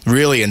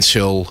 really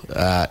until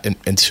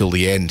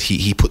the end.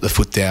 He put the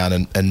foot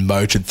down and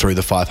motored through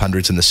the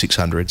 500s and the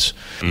 600s.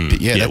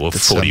 But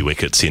 40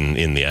 wickets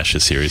in the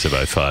Ashes series of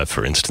 05,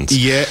 for instance.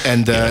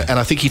 And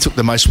I think he took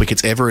the most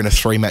wickets ever in a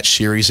 3-match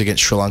series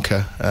against Sri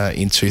Lanka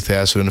in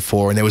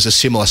 2004. And there was a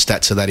similar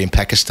stat to that in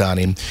Pakistan,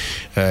 against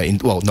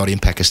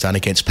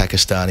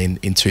Pakistan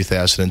in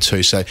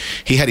 2002. So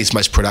he had his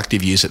most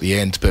productive years at the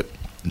end, but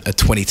a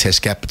 20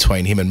 Test gap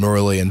between him and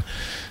Murali, and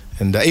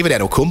even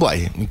Anil Kumble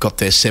got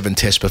there 7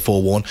 Tests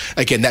before Warne.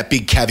 Again, that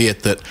big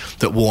caveat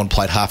that Warne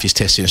played half his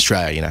Tests in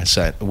Australia, you know,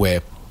 so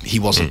where he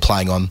wasn't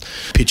playing on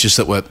pitches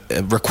that were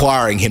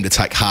requiring him to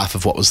take half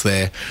of what was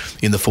there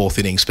in the 4th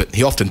innings, but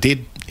he often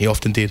did.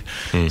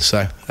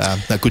 So,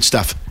 good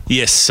stuff.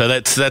 Yes, so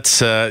that's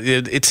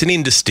it's an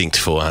indistinct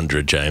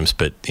 400, James,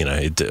 but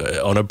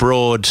on a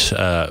broad,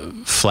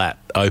 flat,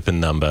 open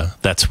number,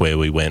 that's where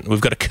we went.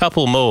 We've got a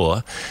couple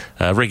more.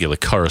 Regular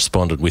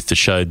correspondent with the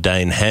show,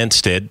 Dane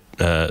Hanstead,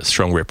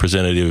 strong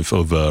representative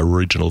of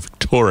regional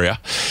Victoria.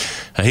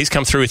 He's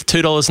come through with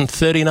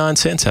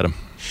 $2.39, Adam.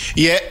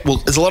 Yeah, well,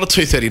 there's a lot of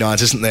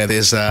 239s, isn't there?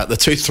 There's the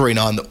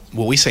 239.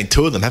 We've seen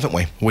two of them, haven't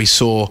we? We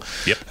saw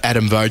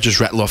Adam Voges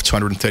rattle off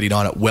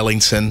 239 at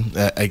Wellington,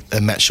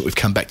 a match that we've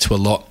come back to a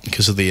lot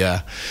because of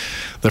the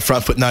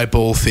front foot no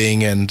ball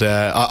thing. And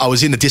I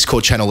was in the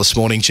Discord channel this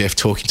morning, Jeff,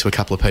 talking to a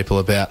couple of people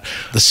about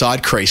the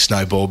side crease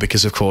no ball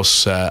because, of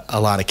course,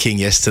 Alana King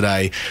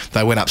yesterday,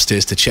 they went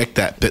upstairs to check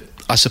that. But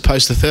I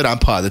suppose the third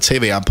umpire, the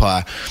TV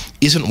umpire,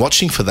 isn't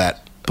watching for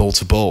that ball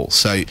to ball.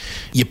 So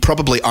you're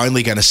probably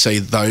only going to see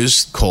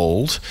those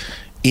called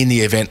in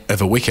the event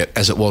of a wicket,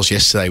 as it was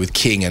yesterday with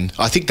King. And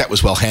I think that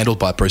was well handled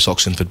by Bruce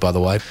Oxenford, by the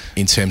way,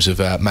 in terms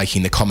of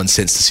making the common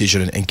sense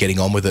decision and getting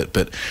on with it.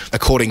 But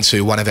according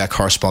to one of our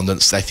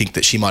correspondents, they think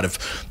that she might have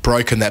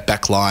broken that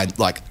back line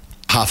like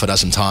half a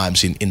dozen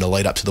times in the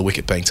lead up to the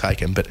wicket being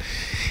taken. But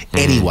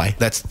anyway,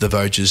 that's the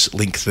Voges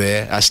link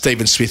there.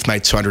 Stephen Smith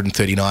made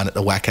 239 at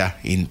the Wacker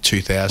in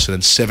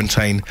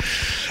 2017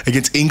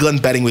 against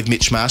England, batting with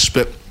Mitch Marsh.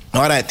 But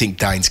I don't think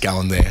Dane's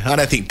going there. I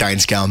don't think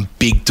Dane's going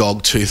big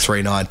dog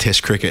 239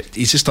 Test cricket.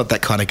 He's just not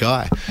that kind of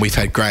guy. We've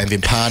had Graham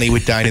Vimpani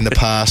with Dane in the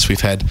past.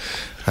 We've had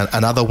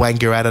another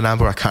Wangaratta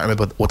number. I can't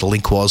remember what the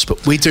link was,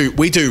 but we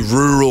do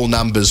rural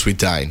numbers with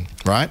Dane,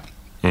 right?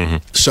 Mm-hmm.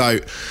 So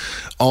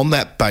on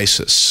that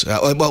basis,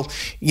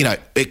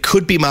 it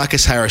could be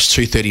Marcus Harris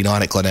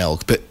 239 at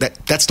Glenelg, but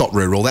that's not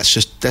rural. That's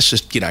just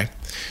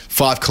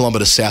 5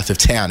 kilometres south of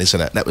town,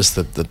 isn't it? That was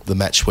the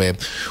match where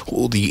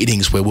all the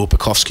innings where Will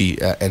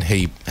Pucovski and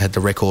he had the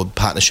record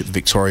partnership with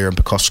Victoria, and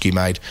Pucovski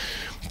made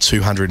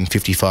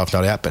 255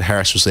 not out, but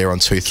Harris was there on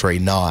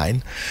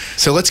 239.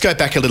 So let's go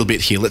back a little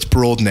bit here. Let's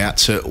broaden out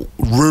to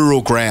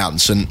rural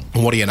grounds. And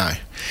what do you know?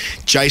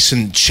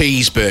 Jason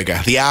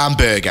Cheeseburger, the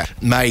Armburger,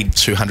 made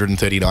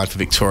 239 for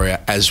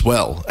Victoria as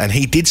well. And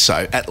he did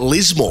so at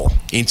Lismore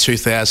in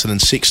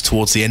 2006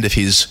 towards the end of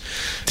his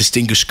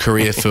distinguished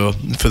career for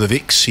the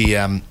Vics. He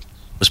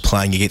was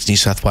playing against New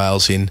South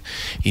Wales in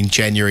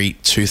January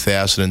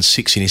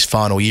 2006 in his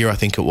final year, I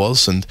think it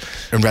was, and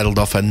rattled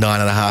off a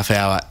 9.5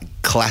 hour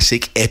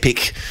classic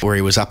epic where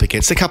he was up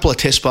against a couple of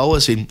test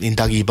bowlers in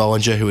Dougie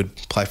Bollinger, who would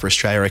play for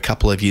Australia a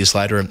couple of years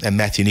later, and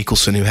Matthew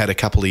Nicholson, who had a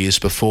couple of years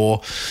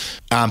before.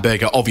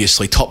 Armburger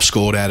obviously top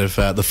scored out of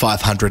the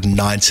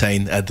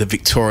 519 the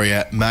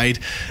Victoria made.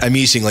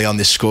 Amusingly, on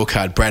this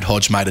scorecard, Brad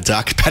Hodge made a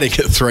duck batting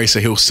at 3, so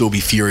he'll still be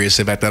furious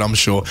about that, I'm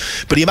sure.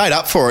 But he made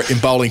up for it in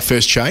bowling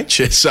first change.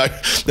 So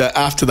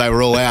after they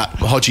were all out,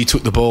 Hodgie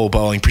took the ball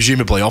bowling,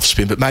 presumably off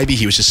spin, but maybe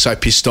he was just so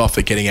pissed off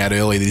at getting out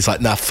early that he's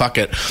like, nah, fuck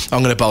it.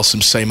 I'm going to bowl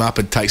some seam up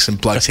and take some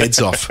blokes'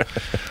 heads off.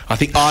 I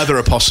think either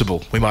are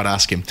possible. We might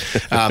ask him.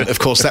 Of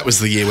course, that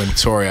was the year when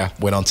Victoria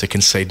went on to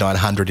concede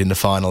 900 in the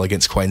final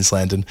against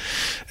Queensland,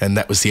 and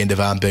that was the end of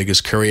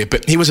Armburger's career.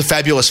 But he was a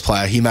fabulous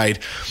player. He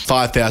made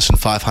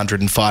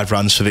 5,505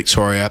 runs for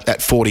Victoria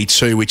at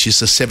 42, which is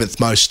the 7th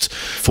most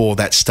for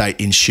that state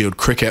in Shield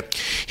cricket.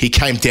 He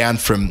came down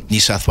from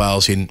New South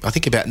Wales in, I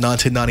think, about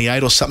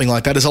 1998 or something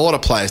like that, as a lot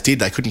of players did.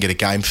 They couldn't get a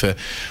game for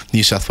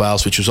New South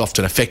Wales, which was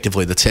often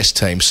effectively the test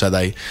team, so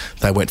they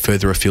went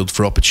further afield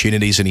for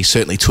opportunities, and he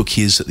certainly took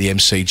his at the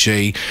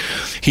MCG.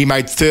 He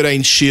made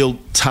 13 Shield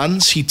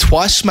tons. He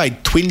twice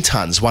made twin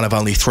tons, one of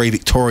only 3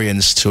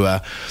 Victorians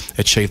to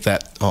achieve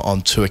that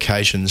on 2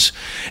 occasions.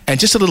 And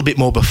just a little bit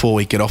more before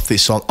we get off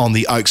this, on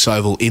the Oaks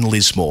Oval in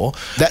Lismore,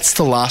 that's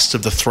the last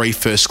of the 3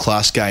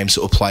 first-class games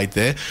that were played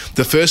there.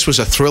 The first was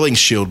a thrilling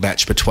Shield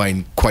match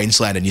between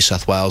Queensland and New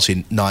South Wales in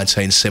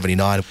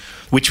 1979,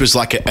 which was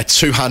like a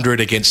 200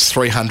 against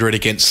 300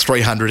 against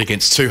 300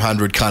 against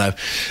 200 kind of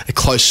a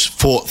close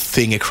fought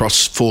thing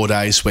across 4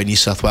 days, where New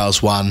South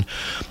Wales won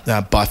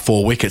by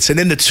 4 wickets. And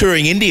then the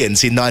Touring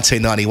Indians in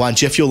 1991.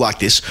 Jeff, you'll like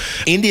this.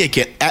 India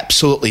get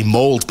absolutely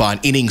mauled by an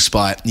innings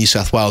by New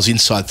South Wales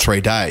inside 3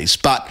 days.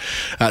 But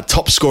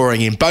top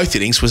scoring in both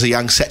innings was a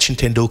young Sachin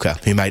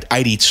Tendulkar, who made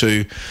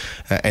 82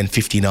 and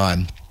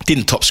 59.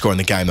 Didn't top score in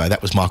the game, though.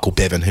 That was Michael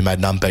Bevan, who made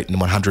an unbeaten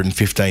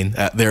 115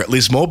 there at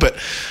Lismore. But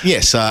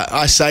yes,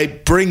 I say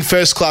bring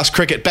first-class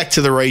cricket back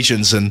to the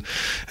regions, and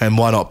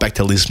why not back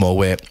to Lismore,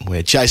 where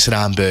Jason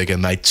Armburger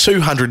made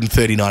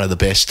 239 of the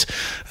best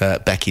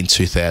back in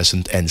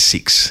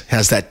 2006.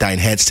 How's that, Dane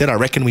Hanstead? I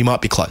reckon we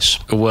might be close.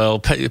 Well,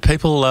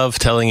 people love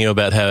telling you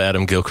about how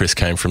Adam Gilchrist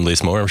came from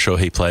Lismore. I'm sure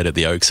he played at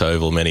the Oaks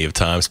Oval many of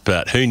times,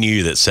 but who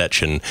knew that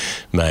Sachin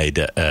made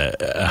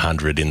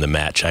 100 in the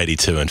match,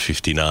 82 and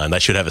 59? They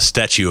should have a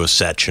statue pure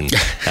Sachin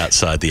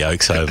outside the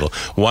Oaks Oval.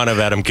 One of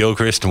Adam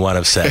Gilchrist and one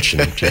of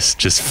Sachin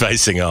just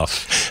facing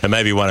off. And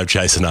maybe one of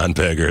Jason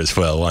Arnberger as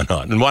well, why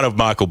not? And one of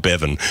Michael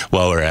Bevan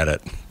while we're at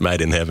it.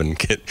 Made in heaven.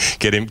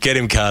 Get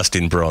him cast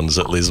in bronze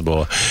at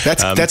Lismore.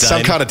 That's Dane,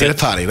 some kind of dinner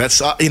party.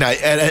 That's out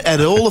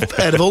of all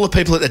the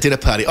people at the dinner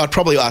party, I'd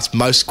probably ask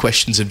most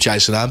questions of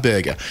Jason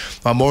Arnberger.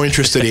 I'm more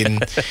interested in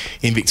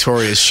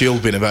Victoria's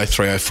Shield win of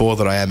 03-04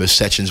 than I am of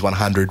Sachin's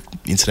 100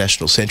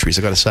 international centuries,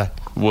 I've got to say.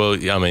 Well,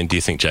 I mean, do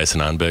you think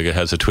Jason Arnberger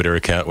has a Twitter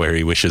account where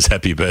he wishes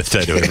happy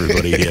birthday to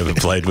everybody he ever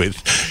played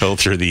with all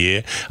through the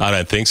year? I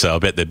don't think so. I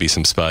bet there'd be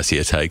some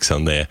spicier takes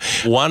on there.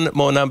 One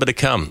more number to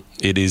come.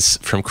 It is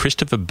from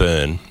Christopher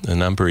Byrne. The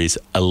number is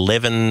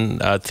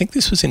 11, I think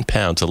this was in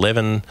pounds,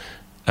 £11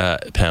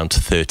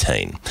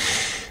 13.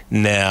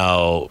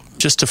 Now,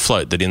 just to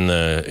float that in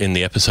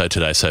the episode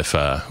today so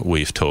far,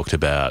 we've talked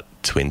about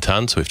twin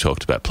tons, we've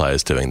talked about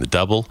players doing the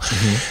double,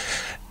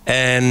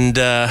 and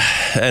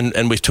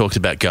we've talked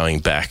about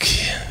going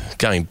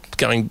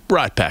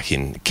right back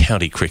in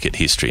county cricket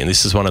history. And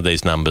this is one of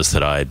these numbers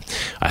that I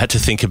had to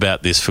think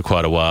about this for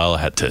quite a while.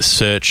 I had to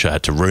search, I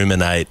had to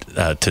ruminate,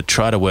 to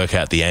try to work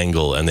out the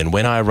angle. And then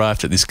when I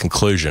arrived at this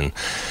conclusion,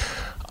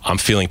 I'm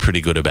feeling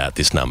pretty good about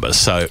this number.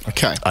 So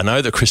okay. I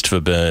know that Christopher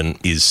Byrne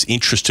is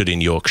interested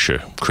in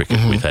Yorkshire cricket.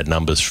 We've had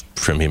numbers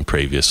from him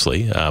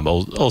previously.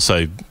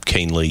 Also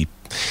keenly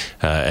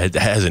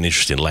has an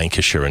interest in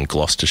Lancashire and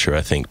Gloucestershire,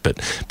 I think. But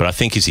I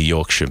think he's a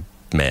Yorkshire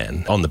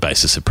man on the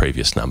basis of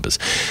previous numbers.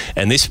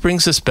 And this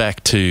brings us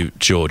back to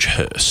George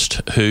Hurst,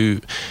 who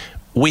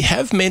we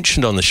have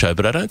mentioned on the show,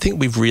 but I don't think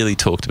we've really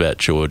talked about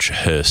George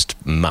Hurst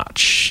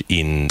much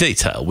in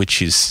detail,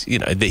 which is,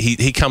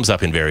 he comes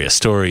up in various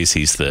stories.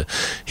 He's the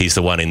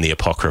one in the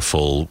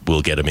apocryphal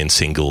 "We'll get him in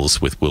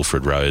singles" with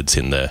Wilfred Rhodes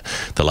in the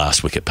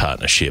last wicket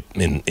partnership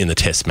in the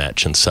Test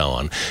match and so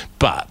on.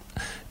 But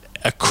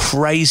a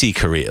crazy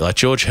career. Like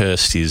George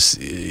Hurst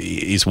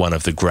is one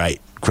of the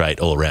great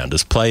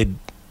all-rounders. Played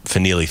for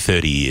nearly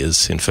 30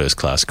 years in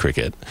first-class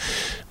cricket,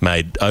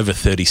 made over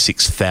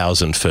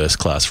 36,000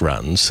 first-class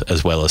runs,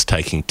 as well as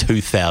taking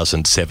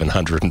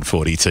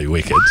 2,742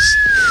 wickets,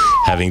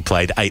 having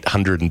played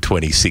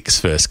 826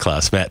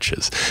 first-class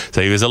matches.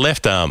 So he was a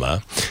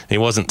left-armer. He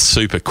wasn't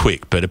super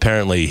quick, but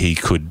apparently he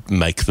could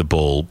make the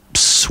ball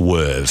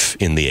swerve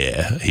in the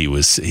air.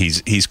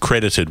 He's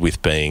credited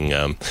with being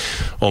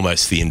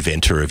almost the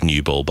inventor of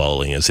new ball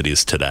bowling as it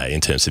is today,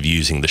 in terms of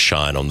using the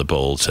shine on the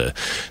ball to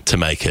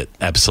make it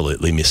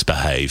absolutely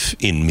misbehave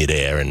in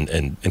midair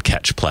and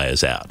catch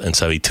players out. And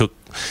so he took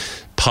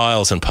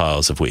piles and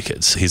piles of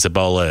wickets. He's a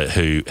bowler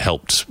who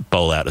helped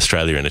bowl out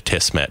Australia in a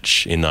Test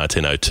match in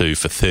 1902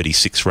 for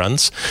 36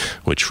 runs,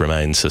 which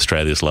remains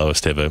Australia's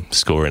lowest ever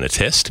score in a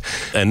Test.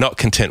 And not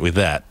content with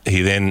that,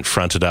 he then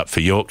fronted up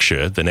for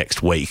Yorkshire the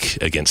next week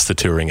against the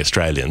touring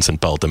Australians and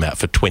bowled them out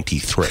for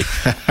 23.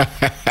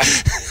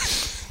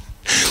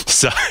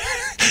 So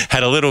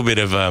had a little bit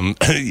of,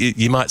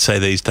 you might say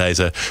these days,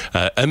 a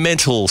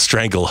mental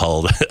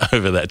stranglehold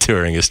over that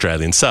touring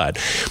Australian side.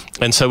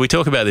 And so we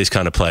talk about these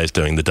kind of players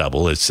doing the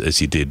double, as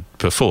you did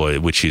before,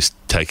 which is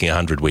taking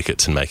 100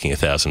 wickets and making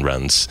 1,000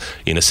 runs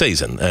in a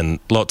season. And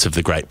lots of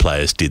the great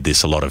players did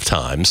this a lot of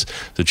times.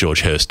 So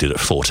George Hurst did it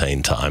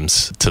 14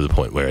 times, to the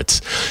point where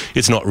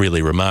it's not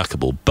really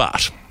remarkable.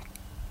 But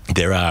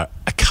there are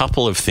a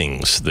couple of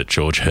things that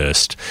George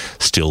Hurst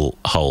still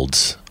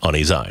holds on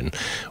his own.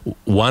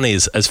 One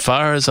is, as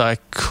far as I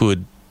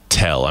could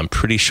tell, I'm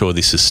pretty sure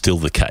this is still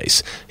the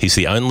case, he's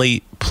the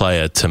only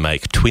player to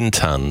make twin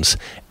tons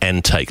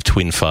and take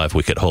twin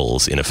 5-wicket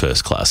hauls in a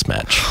first-class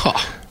match,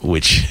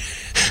 which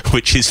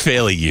is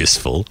fairly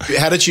useful.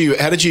 How did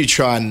you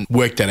try and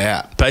work that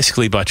out?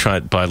 Basically by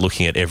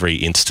looking at every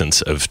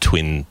instance of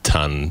twin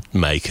ton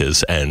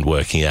makers and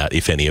working out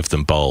if any of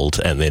them bowled,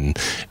 and then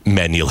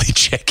manually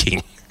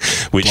checking,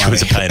 which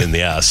was a pain in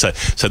the ass.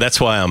 So that's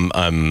why I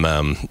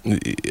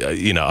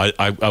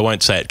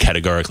won't say it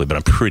categorically, but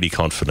I'm pretty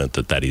confident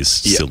that is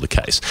still the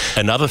case.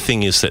 Another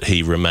thing is that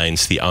he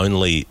remains the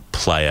only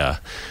player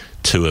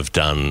to have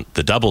done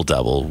the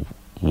double-double,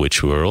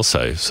 which we were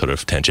also sort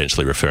of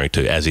tangentially referring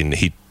to, as in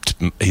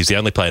he's the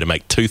only player to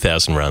make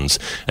 2,000 runs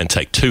and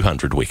take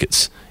 200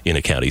 wickets in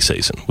a county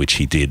season, which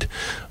he did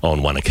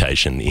on one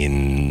occasion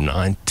in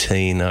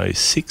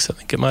 1906, I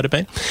think it might have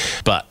been.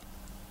 But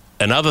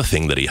another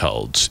thing that he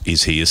holds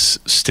is he is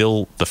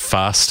still the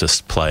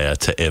fastest player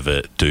to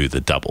ever do the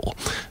double.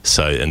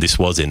 So, and this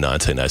was in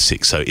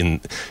 1906. So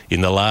in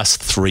the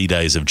last 3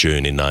 days of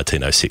June in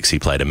 1906, he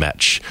played a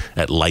match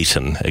at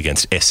Leighton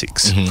against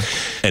Essex.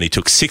 And he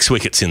took 6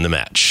 wickets in the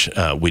match,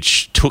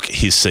 which took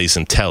his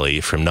season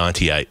tally from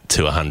 98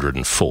 to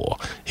 104.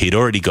 He'd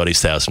already got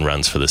his 1,000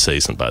 runs for the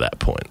season by that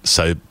point.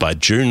 So by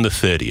June the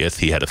 30th,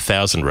 he had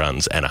 1,000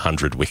 runs and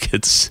 100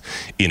 wickets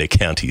in a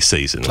county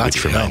season,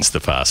 which remains the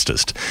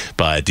fastest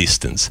by a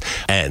distance.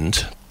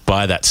 And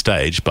by that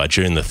stage, by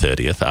June the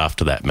 30th,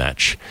 after that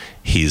match,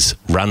 his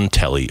run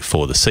tally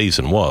for the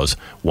season was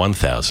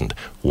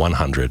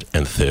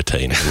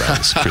 1,113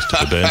 runs.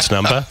 Christopher Byrne's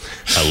number,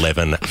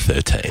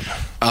 11-13.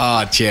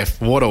 Ah, Jeff,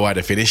 what a way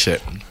to finish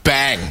it.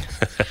 Bang.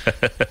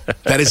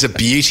 That is a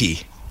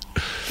beauty.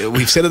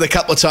 We've said it a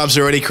couple of times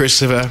already,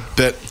 Christopher,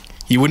 but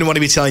you wouldn't want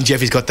to be telling Jeff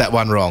he's got that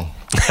one wrong.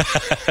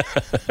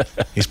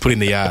 He's put in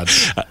the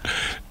yards.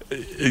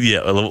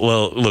 Yeah,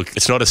 well, look,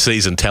 it's not a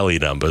season tally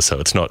number, so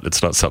it's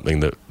not something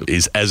that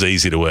is as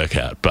easy to work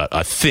out. But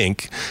I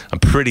think I'm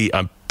pretty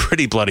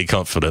bloody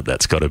confident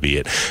that's got to be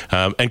it.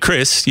 And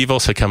Chris, you've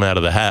also come out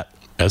of the hat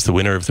as the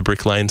winner of the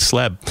Brick Lane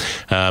slab.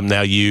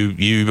 Now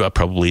you are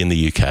probably in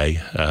the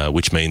UK,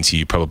 which means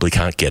you probably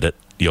can't get it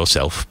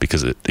yourself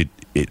because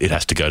it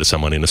has to go to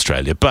someone in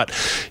Australia. But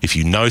if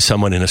you know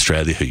someone in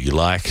Australia who you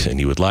like and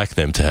you would like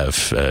them to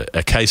have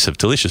a case of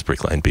delicious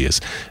Brick Lane beers,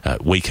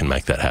 we can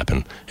make that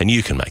happen, and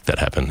you can make that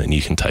happen, and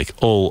you can take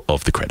all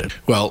of the credit.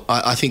 Well,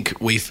 I think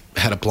we've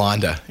had a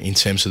blinder in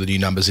terms of the new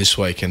numbers this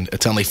week, and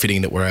it's only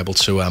fitting that we're able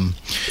to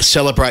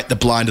celebrate the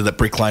blinder that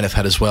Brick Lane have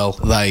had as well.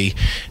 They,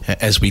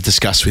 as we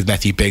discussed with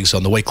Matthew Beggs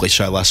on the weekly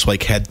show last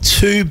week, had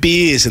 2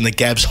 beers in the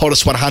Gabs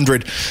Hottest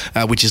 100,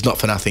 which is not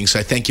for nothing.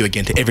 So thank you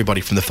again to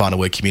everybody from the Final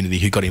Word community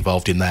who got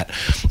involved in that.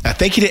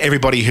 Thank you to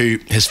everybody who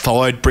has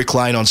followed Brick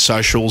Lane on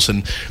socials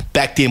and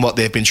backed in what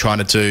they've been trying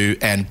to do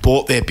and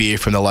bought their beer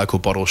from the local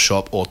bottle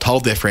shop or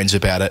told their friends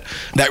about it.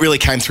 That really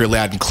came through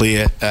loud and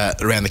clear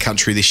around the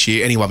country this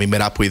year. Anyone we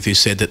met up with who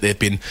said that they've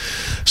been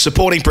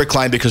supporting Brick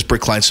Lane because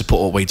Brick Lane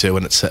support what we do,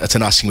 and it's a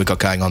nice thing we've got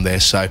going on there.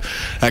 So,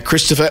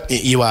 Christopher,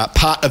 you are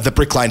part of the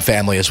Brick Lane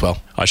family as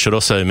well. I should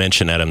also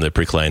mention, Adam, that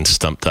Brick Lane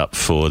stumped up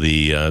for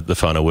the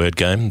Final Word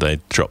game. They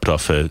dropped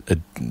off a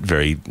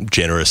very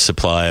generous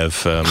supply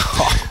of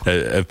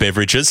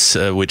beverages,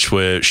 which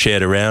were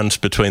shared around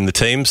between the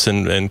teams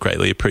and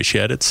greatly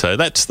appreciated. So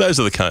that's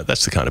the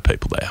kind of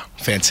people they are.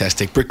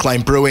 Fantastic.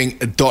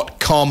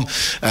 BrickLaneBrewing.com.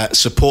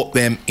 Support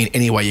them in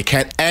any way you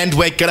can. And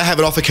we're going to have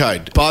an offer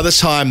code. By the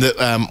time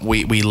that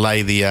we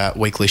lay the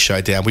weekly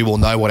show down, we will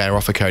know what our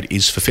offer code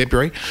is for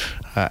February.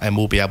 And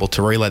we'll be able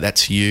to relay that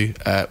to you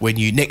when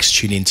you next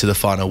tune into the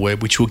Final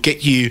Word, which will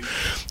get you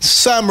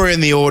somewhere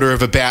in the order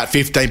of about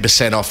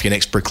 15% off your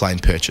next Brick Lane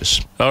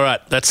purchase. All right,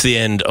 that's the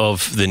end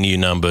of the new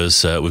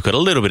numbers. We've got a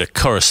little bit of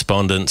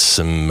correspondence,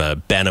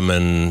 some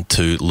Bannerman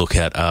to look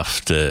at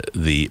after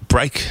the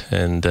break,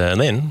 and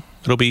then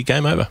it'll be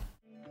game over.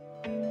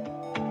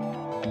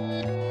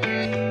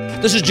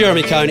 This is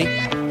Jeremy Coney,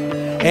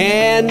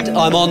 and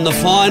I'm on the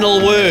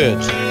Final Word.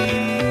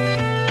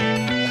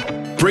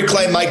 Brick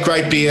Lane make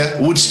great beer.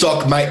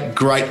 Woodstock make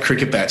great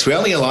cricket bats. We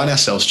only align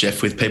ourselves,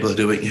 Jeff, with people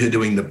who are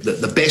doing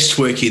the best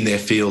work in their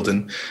field.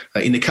 And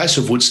in the case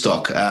of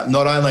Woodstock,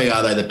 not only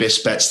are they the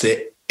best bats,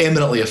 they're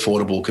eminently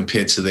affordable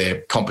compared to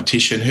their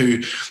competition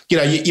who,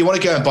 you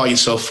want to go and buy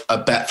yourself a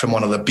bat from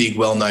one of the big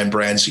well-known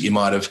brands that you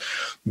might have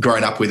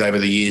grown up with over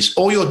the years.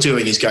 All you're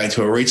doing is going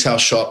to a retail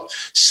shop,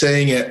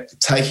 seeing it,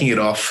 taking it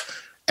off,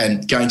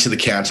 and going to the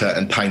counter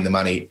and paying the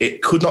money.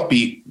 It could not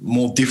be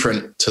more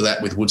different to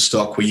that with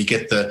Woodstock, where you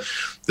get the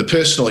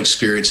personal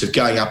experience of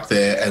going up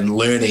there and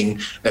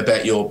learning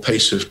about your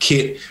piece of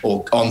kit,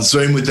 or on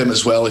Zoom with them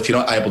as well. If you're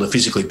not able to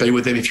physically be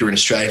with them, if you're in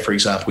Australia, for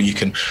example, you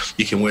can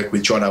work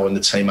with Jono and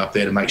the team up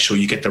there to make sure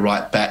you get the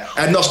right bat.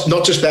 And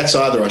not just bats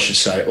either, I should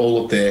say,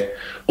 all of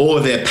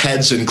their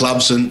pads and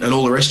gloves and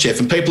all the rest, Jeff.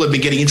 And people have been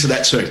getting into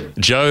that too.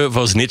 Joe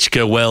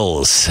Vosnichka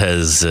Wells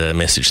has a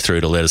message through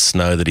to let us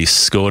know that he's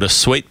scored a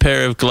sweet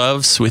pair of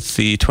gloves with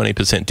the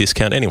 20%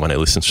 discount. Anyone who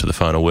listens to the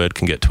Final Word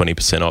can get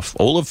 20% off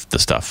all of the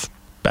stuff.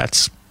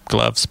 Bats,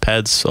 gloves,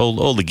 pads,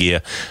 all the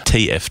gear.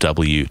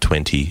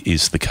 TFW20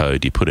 is the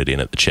code. You put it in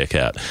at the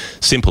checkout.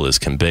 Simple as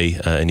can be,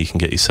 and you can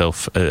get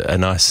yourself a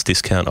nice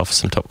discount off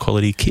some top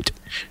quality kit.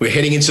 We're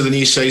heading into the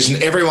new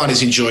season. Everyone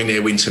is enjoying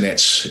their winter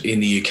nets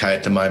in the UK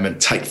at the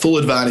moment. Take full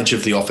advantage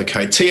of the offer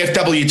code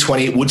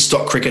TFW20 at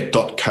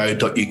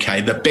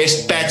woodstockcricket.co.uk. The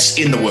best bats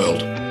in the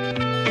world.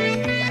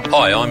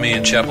 Hi, I'm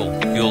Ian Chappell.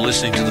 You're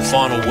listening to The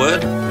Final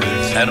Word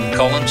with Adam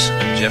Collins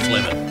and Jeff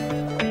Lemon.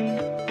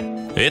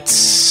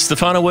 It's the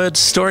Final Word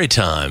story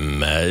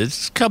time. A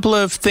couple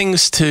of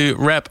things to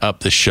wrap up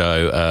the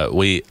show.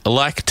 We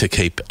like to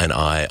keep an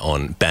eye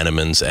on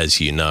Bannerman's, as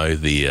you know,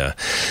 the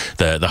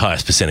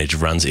highest percentage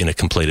of runs in a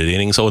completed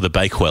innings, or the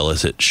Bakewell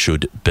as it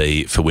should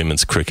be for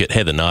women's cricket.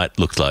 Heather Knight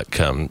looked like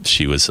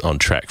she was on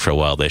track for a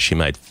while there. She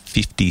made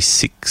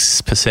 56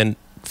 and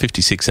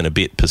a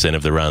bit percent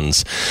of the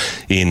runs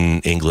in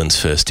England's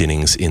first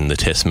innings in the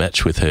Test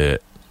match with her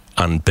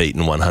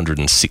unbeaten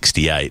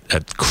 168,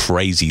 a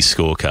crazy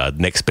scorecard.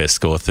 Next best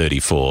score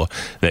 34,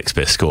 next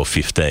best score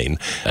 15.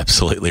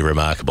 Absolutely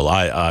remarkable.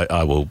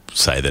 I will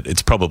say that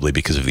it's probably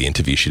because of the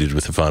interview she did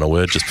with the Final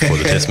Word just before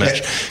the Test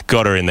match.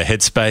 Got her in the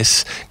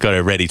headspace, got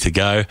her ready to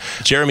go.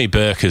 Jeremy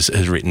Burke has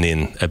written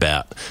in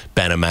about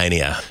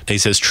Bannermania. He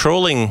says,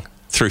 trawling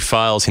through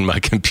files in my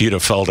computer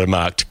folder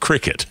marked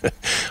cricket,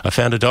 I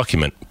found a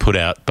document put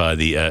out by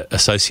the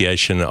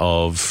Association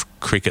of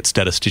Cricket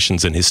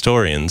Statisticians and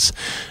Historians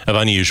of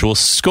Unusual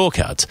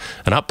Scorecards,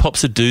 and up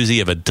pops a doozy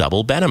of a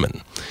double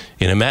bannerman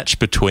in a match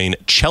between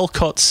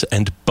Chalcots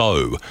and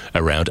Bow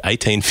around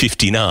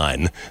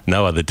 1859.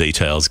 No other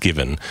details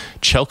given.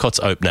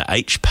 Chalcots opener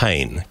H.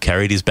 Payne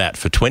carried his bat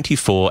for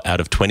 24 out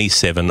of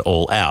 27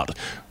 all out,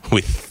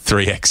 with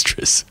 3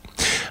 extras.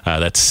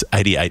 That's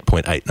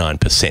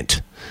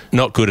 88.89%.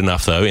 Not good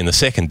enough, though. In the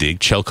second dig,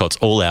 Chalcott's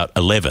all out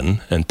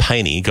 11, and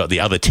Payne got the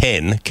other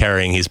 10,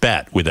 carrying his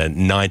bat with a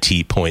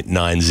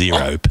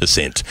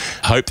 90.90%.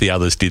 Hope the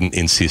others didn't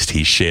insist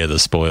he share the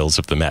spoils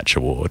of the match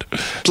award.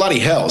 Bloody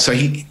hell. So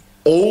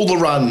all the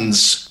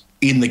runs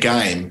in the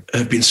game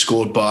have been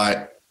scored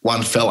by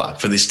one fella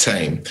for this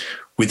team,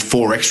 with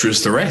 4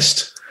 extras the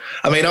rest.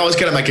 I mean, I was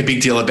going to make a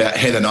big deal about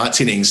Heather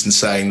Knight's innings and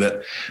saying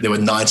that there were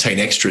 19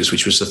 extras,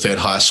 which was the third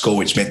highest score,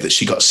 which meant that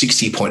she got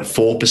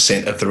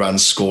 60.4% of the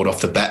runs scored off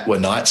the bat were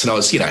Knights. And I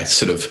was,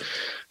 sort of,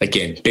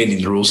 again, bending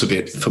the rules a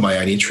bit for my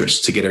own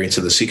interest to get her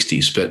into the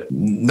 60s, but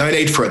no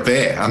need for it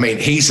there. I mean,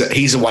 he's a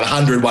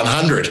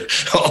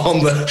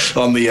 100-100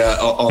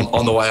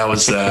 on the way I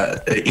was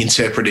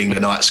interpreting the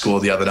Knight score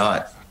the other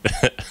night.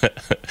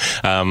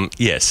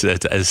 Yes,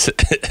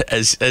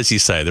 as you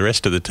say, the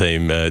rest of the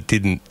team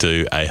didn't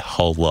do a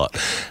whole lot.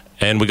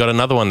 And we got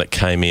another one that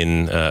came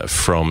in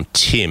from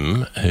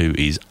Tim, who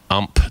is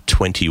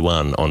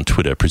Ump21 on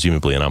Twitter,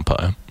 presumably an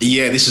umpire.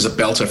 Yeah, this is a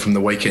belter from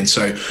the weekend.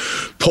 So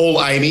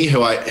Paul Amy,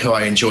 who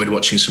I enjoyed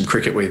watching some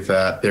cricket with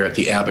there at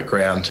the Albert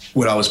Ground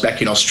when I was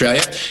back in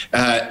Australia,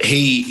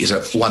 he is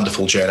a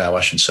wonderful journo,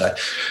 I should say,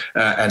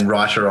 and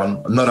writer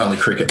on not only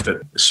cricket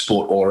but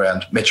sport all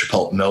around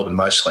metropolitan Melbourne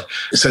mostly.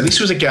 So this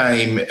was a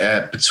game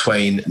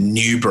between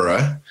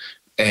Newborough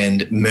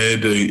and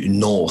Merbau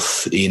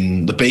North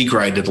in the B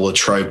grade of the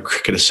Latrobe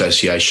Cricket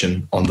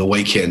Association on the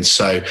weekend.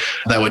 So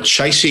they were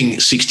chasing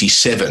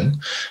 67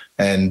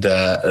 and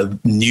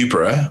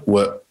Newborough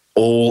were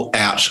all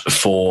out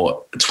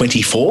for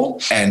 24,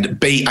 and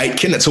B.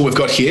 Aitken, that's all we've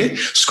got here,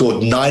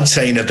 scored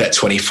 19 of that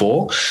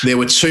 24. There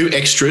were 2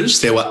 extras.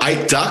 There were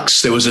 8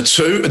 ducks. There was a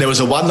 2 and there was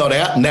a 1 not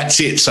out, and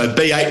that's it. So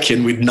B.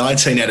 Aitken with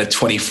 19 out of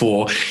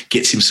 24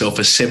 gets himself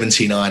a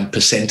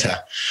 79%er.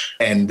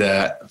 And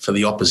for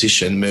the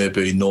opposition,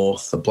 Merbau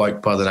North, a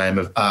bloke by the name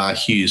of R.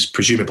 Hughes,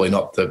 presumably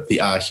not the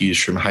R. Hughes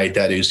from Hey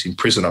Dad, who's in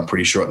prison, I'm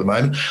pretty sure at the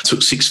moment,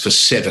 took 6 for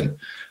 7.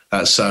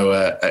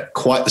 So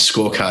quite the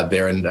scorecard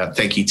there, and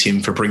thank you,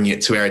 Tim, for bringing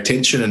it to our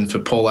attention, and for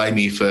Paul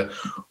Amy for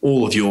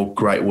all of your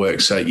great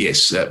work. So,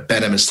 yes,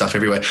 Bannerman stuff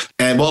everywhere.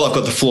 And while I've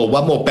got the floor,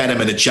 one more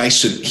Bannerman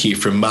adjacent here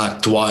from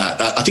Mark Dwyer.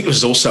 I think it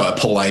was also a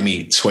Paul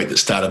Amy tweet that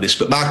started this,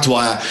 but Mark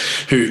Dwyer,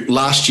 who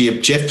last year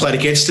Jeff played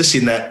against us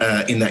in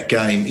that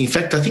game. In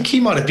fact, I think he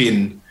might have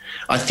been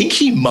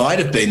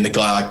the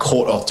guy I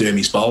caught off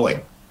Dermy's bowling.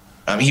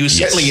 He was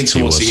settling in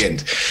towards the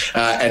end.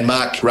 And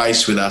Mark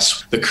raced with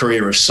us the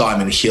career of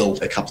Simon Hill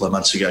a couple of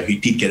months ago, who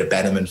did get a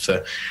Bannerman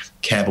for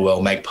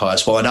Camberwell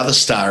Magpies. While another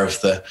star of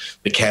the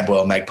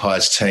Camberwell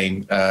Magpies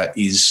team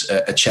is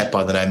a chap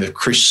by the name of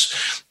Chris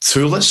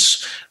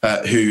Toulis,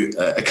 who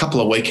a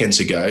couple of weekends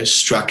ago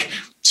struck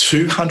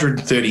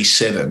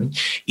 237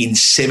 in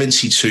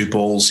 72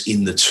 balls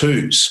in the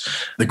twos.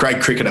 The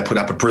great cricketer put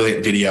up a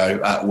brilliant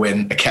video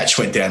when a catch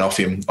went down off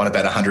him on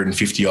about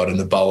 150 odd, and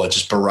the bowler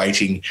just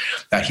berating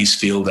his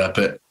fielder.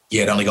 But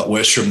yeah, it only got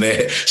worse from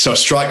there. So a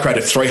strike rate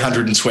of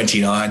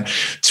 329,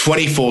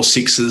 24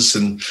 sixes,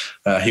 and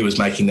he was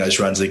making those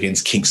runs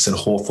against Kingston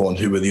Hawthorn,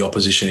 who were the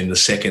opposition in the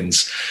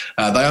seconds.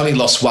 They only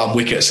lost 1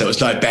 wicket, so it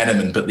was no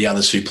Bannerman, but the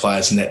other 2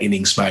 players in that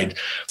innings made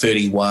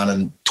 31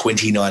 and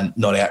 29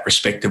 not out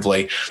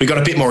respectively. We got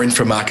a bit more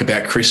info, Mark,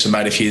 about Chris, a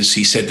mate of his.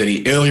 He said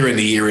that earlier in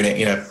the year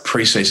in a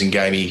pre-season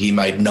game, he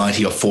made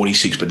 90 or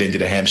 46, but then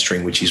did a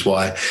hamstring, which is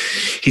why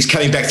he's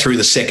coming back through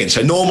the second.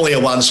 So normally a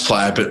ones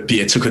player, but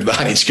yeah, took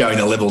advantage going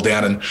a level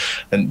down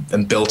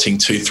and belting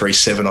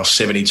 237 off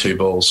 72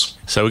 balls.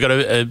 So we got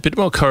a bit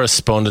more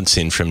correspondence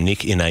in from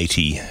Nick in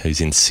 80, who's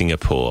in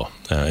Singapore,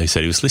 who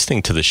said he was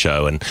listening to the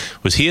show and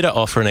was here to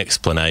offer an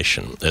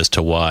explanation as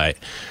to why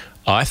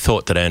I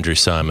thought that Andrew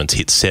Symonds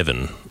hit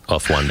 7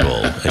 off 1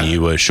 ball and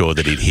you were sure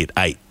that he'd hit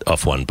 8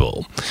 off 1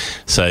 ball.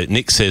 So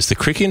Nick says the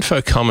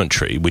Cricinfo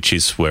commentary, which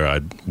is where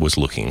I was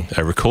looking,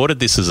 recorded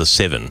this as a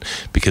 7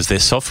 because their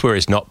software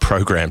is not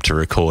programmed to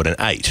record an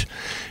 8.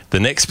 The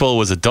next ball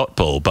was a dot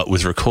ball, but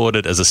was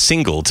recorded as a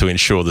single to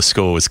ensure the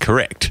score was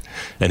correct,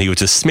 and he was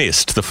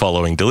dismissed the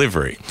following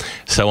delivery.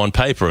 So on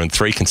paper, in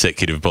 3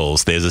 consecutive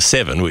balls, there's a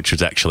 7, which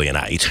was actually an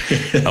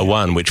 8, a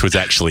 1, which was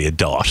actually a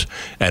dot,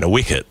 and a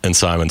wicket, and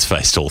Symonds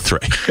faced all 3.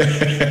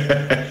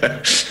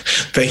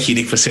 Thank you,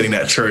 Nick, for setting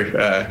that through.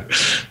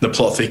 The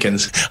plot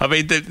thickens. I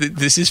mean,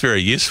 this is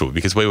very useful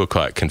because we were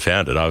quite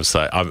confounded. I was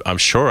like, I'm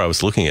sure I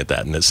was looking at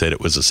that and it said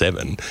it was a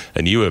 7,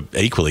 and you were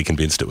equally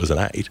convinced it was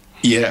an 8.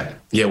 Yeah,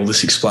 well,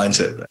 this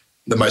explains it.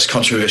 the most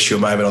controversial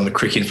moment on the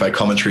Cricinfo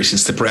commentary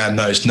since the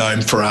brown-nosed gnome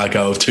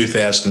Farrago of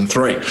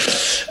 2003.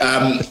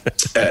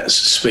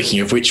 Speaking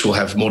of which, we'll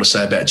have more to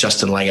say about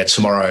Justin Langer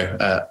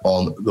tomorrow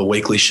on The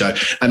Weekly Show.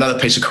 Another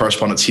piece of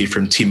correspondence here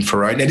from Tim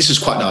Farone. Now, this is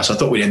quite nice. I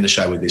thought we'd end the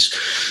show with this.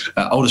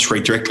 I'll just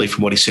read directly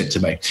from what he sent to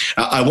me.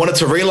 I wanted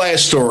to relay a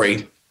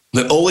story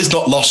that all is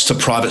not lost to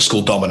private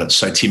school dominance.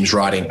 So Tim's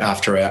writing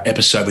after our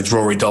episode with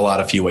Rory Dollard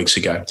a few weeks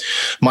ago.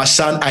 My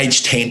son,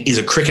 aged 10, is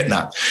a cricket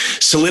nut,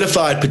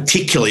 solidified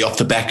particularly off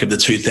the back of the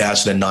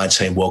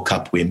 2019 World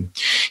Cup win.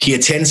 He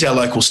attends our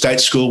local state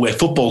school where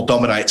football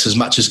dominates as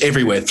much as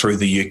everywhere through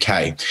the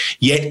UK.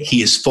 Yet he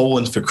has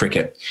fallen for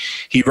cricket.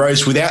 He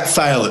rose without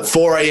fail at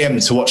 4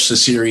 a.m. to watch the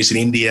series in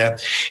India.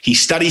 He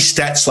studies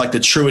stats like the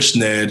truest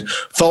nerd,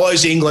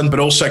 follows England but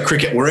also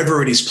cricket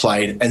wherever it is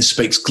played, and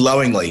speaks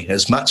glowingly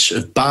as much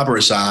of Barbara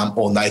Azam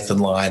or Nathan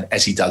Lyon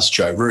as he does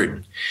Joe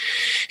Root.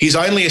 He's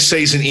only a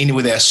season in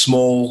with our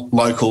small,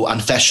 local,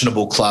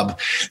 unfashionable club,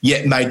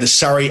 yet made the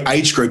Surrey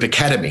Age Group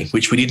Academy,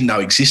 which we didn't know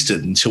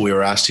existed until we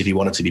were asked if he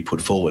wanted to be put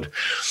forward.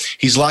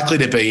 He's likely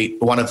to be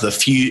one of the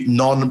few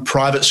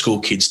non-private school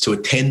kids to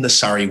attend the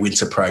Surrey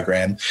Winter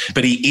program,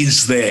 but he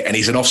is there, and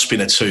he's an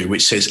off-spinner too,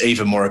 which says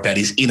even more about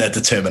his inner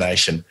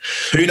determination.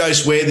 Who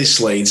knows where this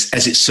leads,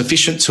 as it's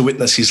sufficient to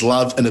witness his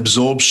love and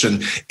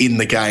absorption in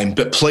the game,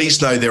 but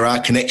please know there are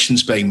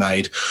connections being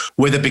made,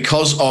 whether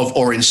because of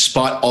or in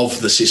spite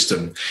of the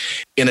system.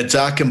 In a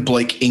dark and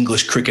bleak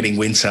English cricketing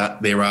winter,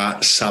 there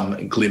are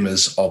some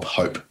glimmers of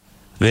hope.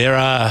 There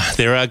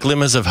are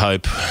glimmers of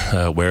hope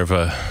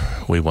wherever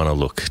we want to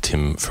look,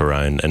 Tim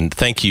Farone. And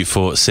thank you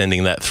for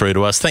sending that through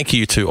to us. Thank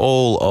you to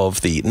all of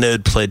the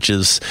nerd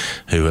pledges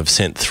who have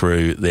sent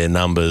through their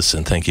numbers,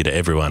 and thank you to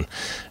everyone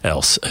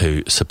else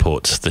who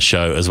supports the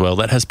show as well.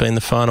 That has been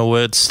the Final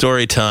Word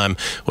Story Time.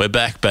 We're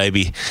back,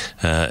 baby,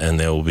 and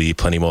there will be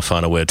plenty more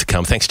Final Word to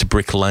come. Thanks to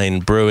Brick Lane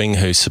Brewing,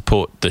 who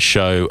support the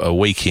show a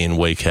week in,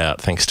 week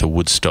out. Thanks to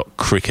Woodstock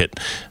Cricket.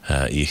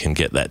 You can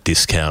get that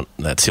discount.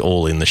 That's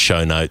all in the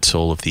show notes,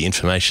 all of the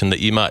information that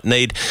you might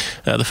need.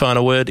 The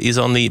Final Word is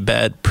on the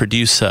Bad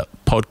Producer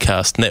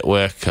Podcast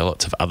Network.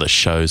 Lots of other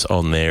shows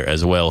on there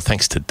as well.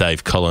 Thanks to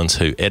Dave Collins,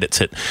 who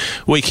edits it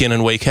week in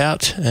and week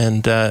out.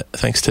 And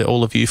thanks to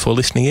all of you for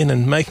listening in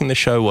and making the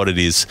show what it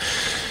is.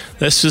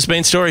 This has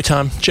been Story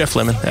Time. Jeff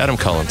Lemon, Adam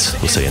Collins.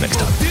 We'll see you next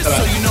time. So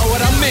you know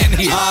what I meant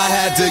here. I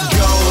had to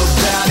go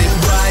about it,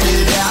 write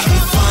it out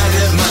and find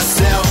it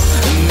myself.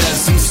 And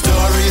there's some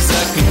stories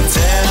I can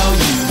tell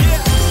you.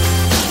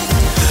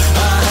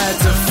 I had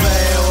to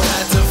fail,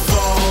 had to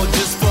fall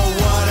just for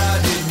what I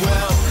did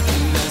well.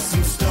 And there's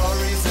some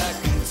stories I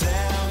can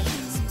tell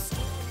you.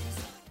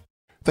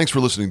 Thanks for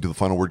listening to the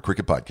Final Word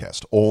Cricket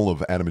Podcast. All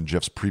of Adam and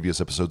Jeff's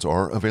previous episodes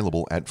are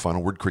available at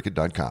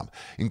finalwordcricket.com,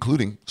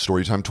 including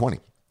Storytime 20.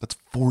 That's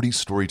 40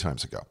 story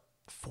times ago.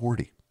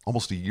 40.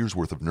 Almost a year's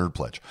worth of Nerd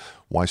Pledge.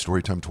 Why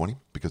Storytime 20?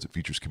 Because it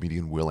features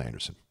comedian Will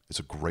Anderson. It's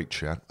a great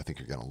chat. I think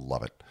you're going to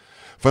love it.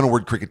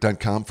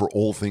 Finalwordcricket.com for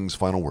all things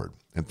Final Word.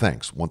 And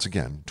thanks once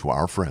again to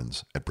our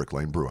friends at Brick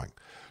Lane Brewing.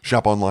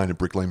 Shop online at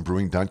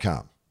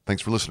bricklanebrewing.com.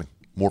 Thanks for listening.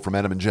 More from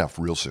Adam and Jeff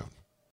real soon.